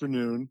Friday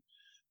afternoon,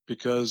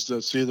 because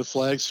to see the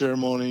flag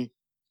ceremony,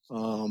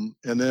 and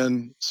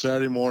then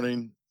Saturday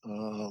morning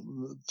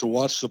to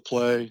watch the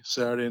play,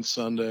 Saturday and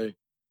Sunday.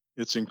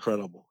 It's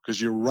incredible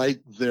because you're right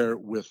there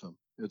with them.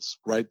 It's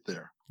right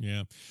there.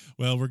 Yeah.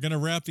 Well, we're going to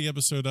wrap the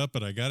episode up,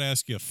 but I got to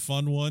ask you a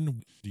fun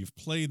one. You've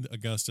played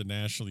Augusta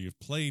National. You've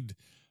played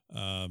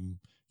Pine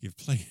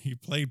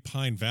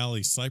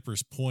Valley,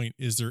 Cypress Point.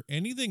 Is there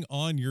anything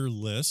on your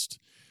list,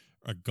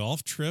 a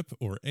golf trip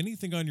or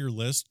anything on your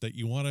list that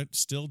you want to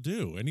still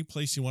do? Any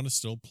place you want to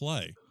still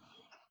play?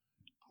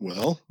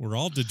 Well, we're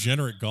all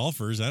degenerate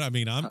golfers.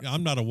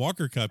 I'm not a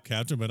Walker Cup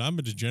captain, but I'm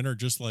a degenerate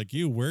just like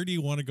you. Where do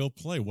you want to go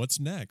play?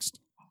 What's next?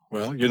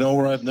 Well, you know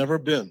where I've never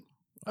been?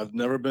 I've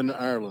never been to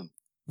Ireland.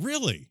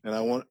 Really? And I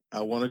want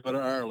to go to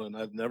Ireland.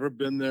 I've never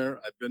been there.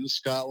 I've been to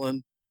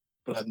Scotland,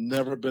 but I've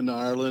never been to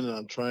Ireland, and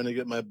I'm trying to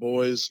get my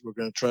boys. We were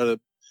going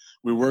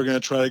to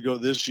try to go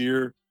this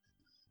year.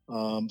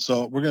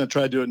 So we're going to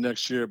try to do it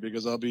next year,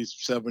 because I'll be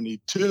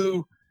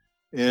 72.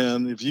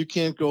 And if you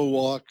can't go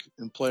walk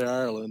and play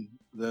Ireland,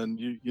 then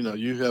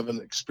you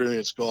haven't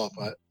experienced golf,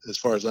 as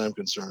far as I'm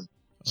concerned.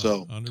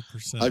 So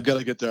 100%. I've got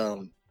to get to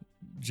Ireland.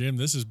 Jim,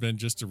 this has been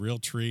just a real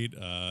treat.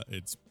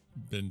 It's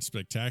been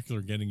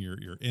spectacular getting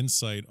your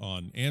insight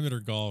on amateur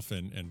golf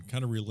and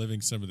kind of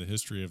reliving some of the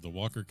history of the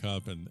Walker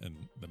Cup and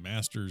the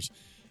Masters.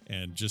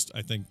 And just,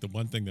 I think the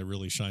one thing that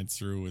really shines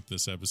through with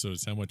this episode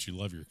is how much you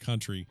love your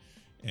country.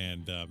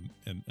 And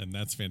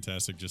that's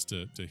fantastic just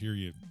to hear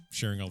you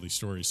sharing all these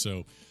stories.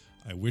 So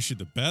I wish you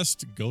the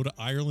best. Go to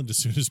Ireland as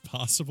soon as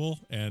possible,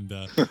 and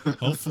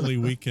hopefully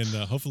we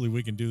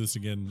can do this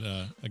again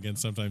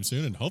sometime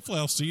soon. And hopefully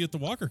I'll see you at the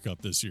Walker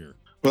Cup this year.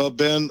 Well,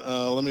 Ben,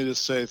 let me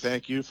just say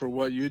thank you for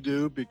what you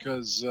do,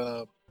 because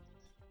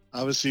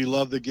obviously you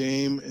love the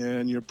game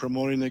and you're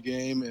promoting the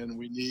game, and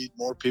we need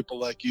more people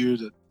like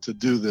you to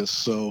do this.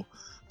 So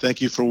thank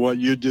you for what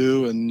you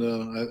do, and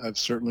I've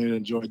certainly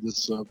enjoyed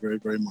this very,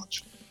 very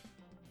much.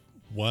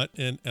 What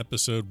an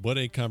episode. What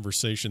a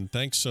conversation.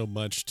 Thanks so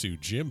much to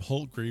Jim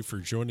Holtgrieve for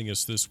joining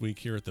us this week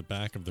here at the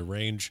Back of the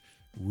Range.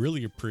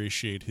 Really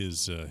appreciate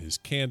his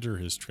candor,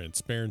 his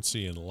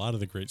transparency, and a lot of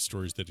the great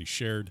stories that he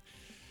shared.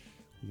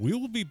 We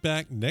will be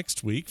back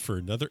next week for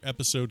another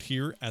episode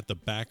here at the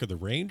Back of the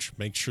Range.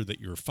 Make sure that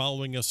you're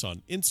following us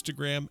on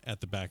Instagram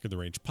at the Back of the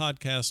Range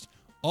Podcast.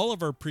 All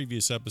of our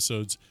previous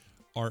episodes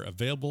are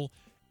available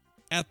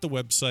at the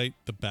website,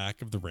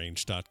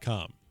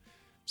 thebackoftherange.com.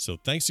 So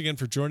thanks again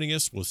for joining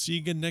us. We'll see you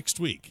again next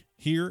week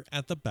here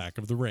at the Back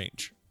of the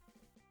Range.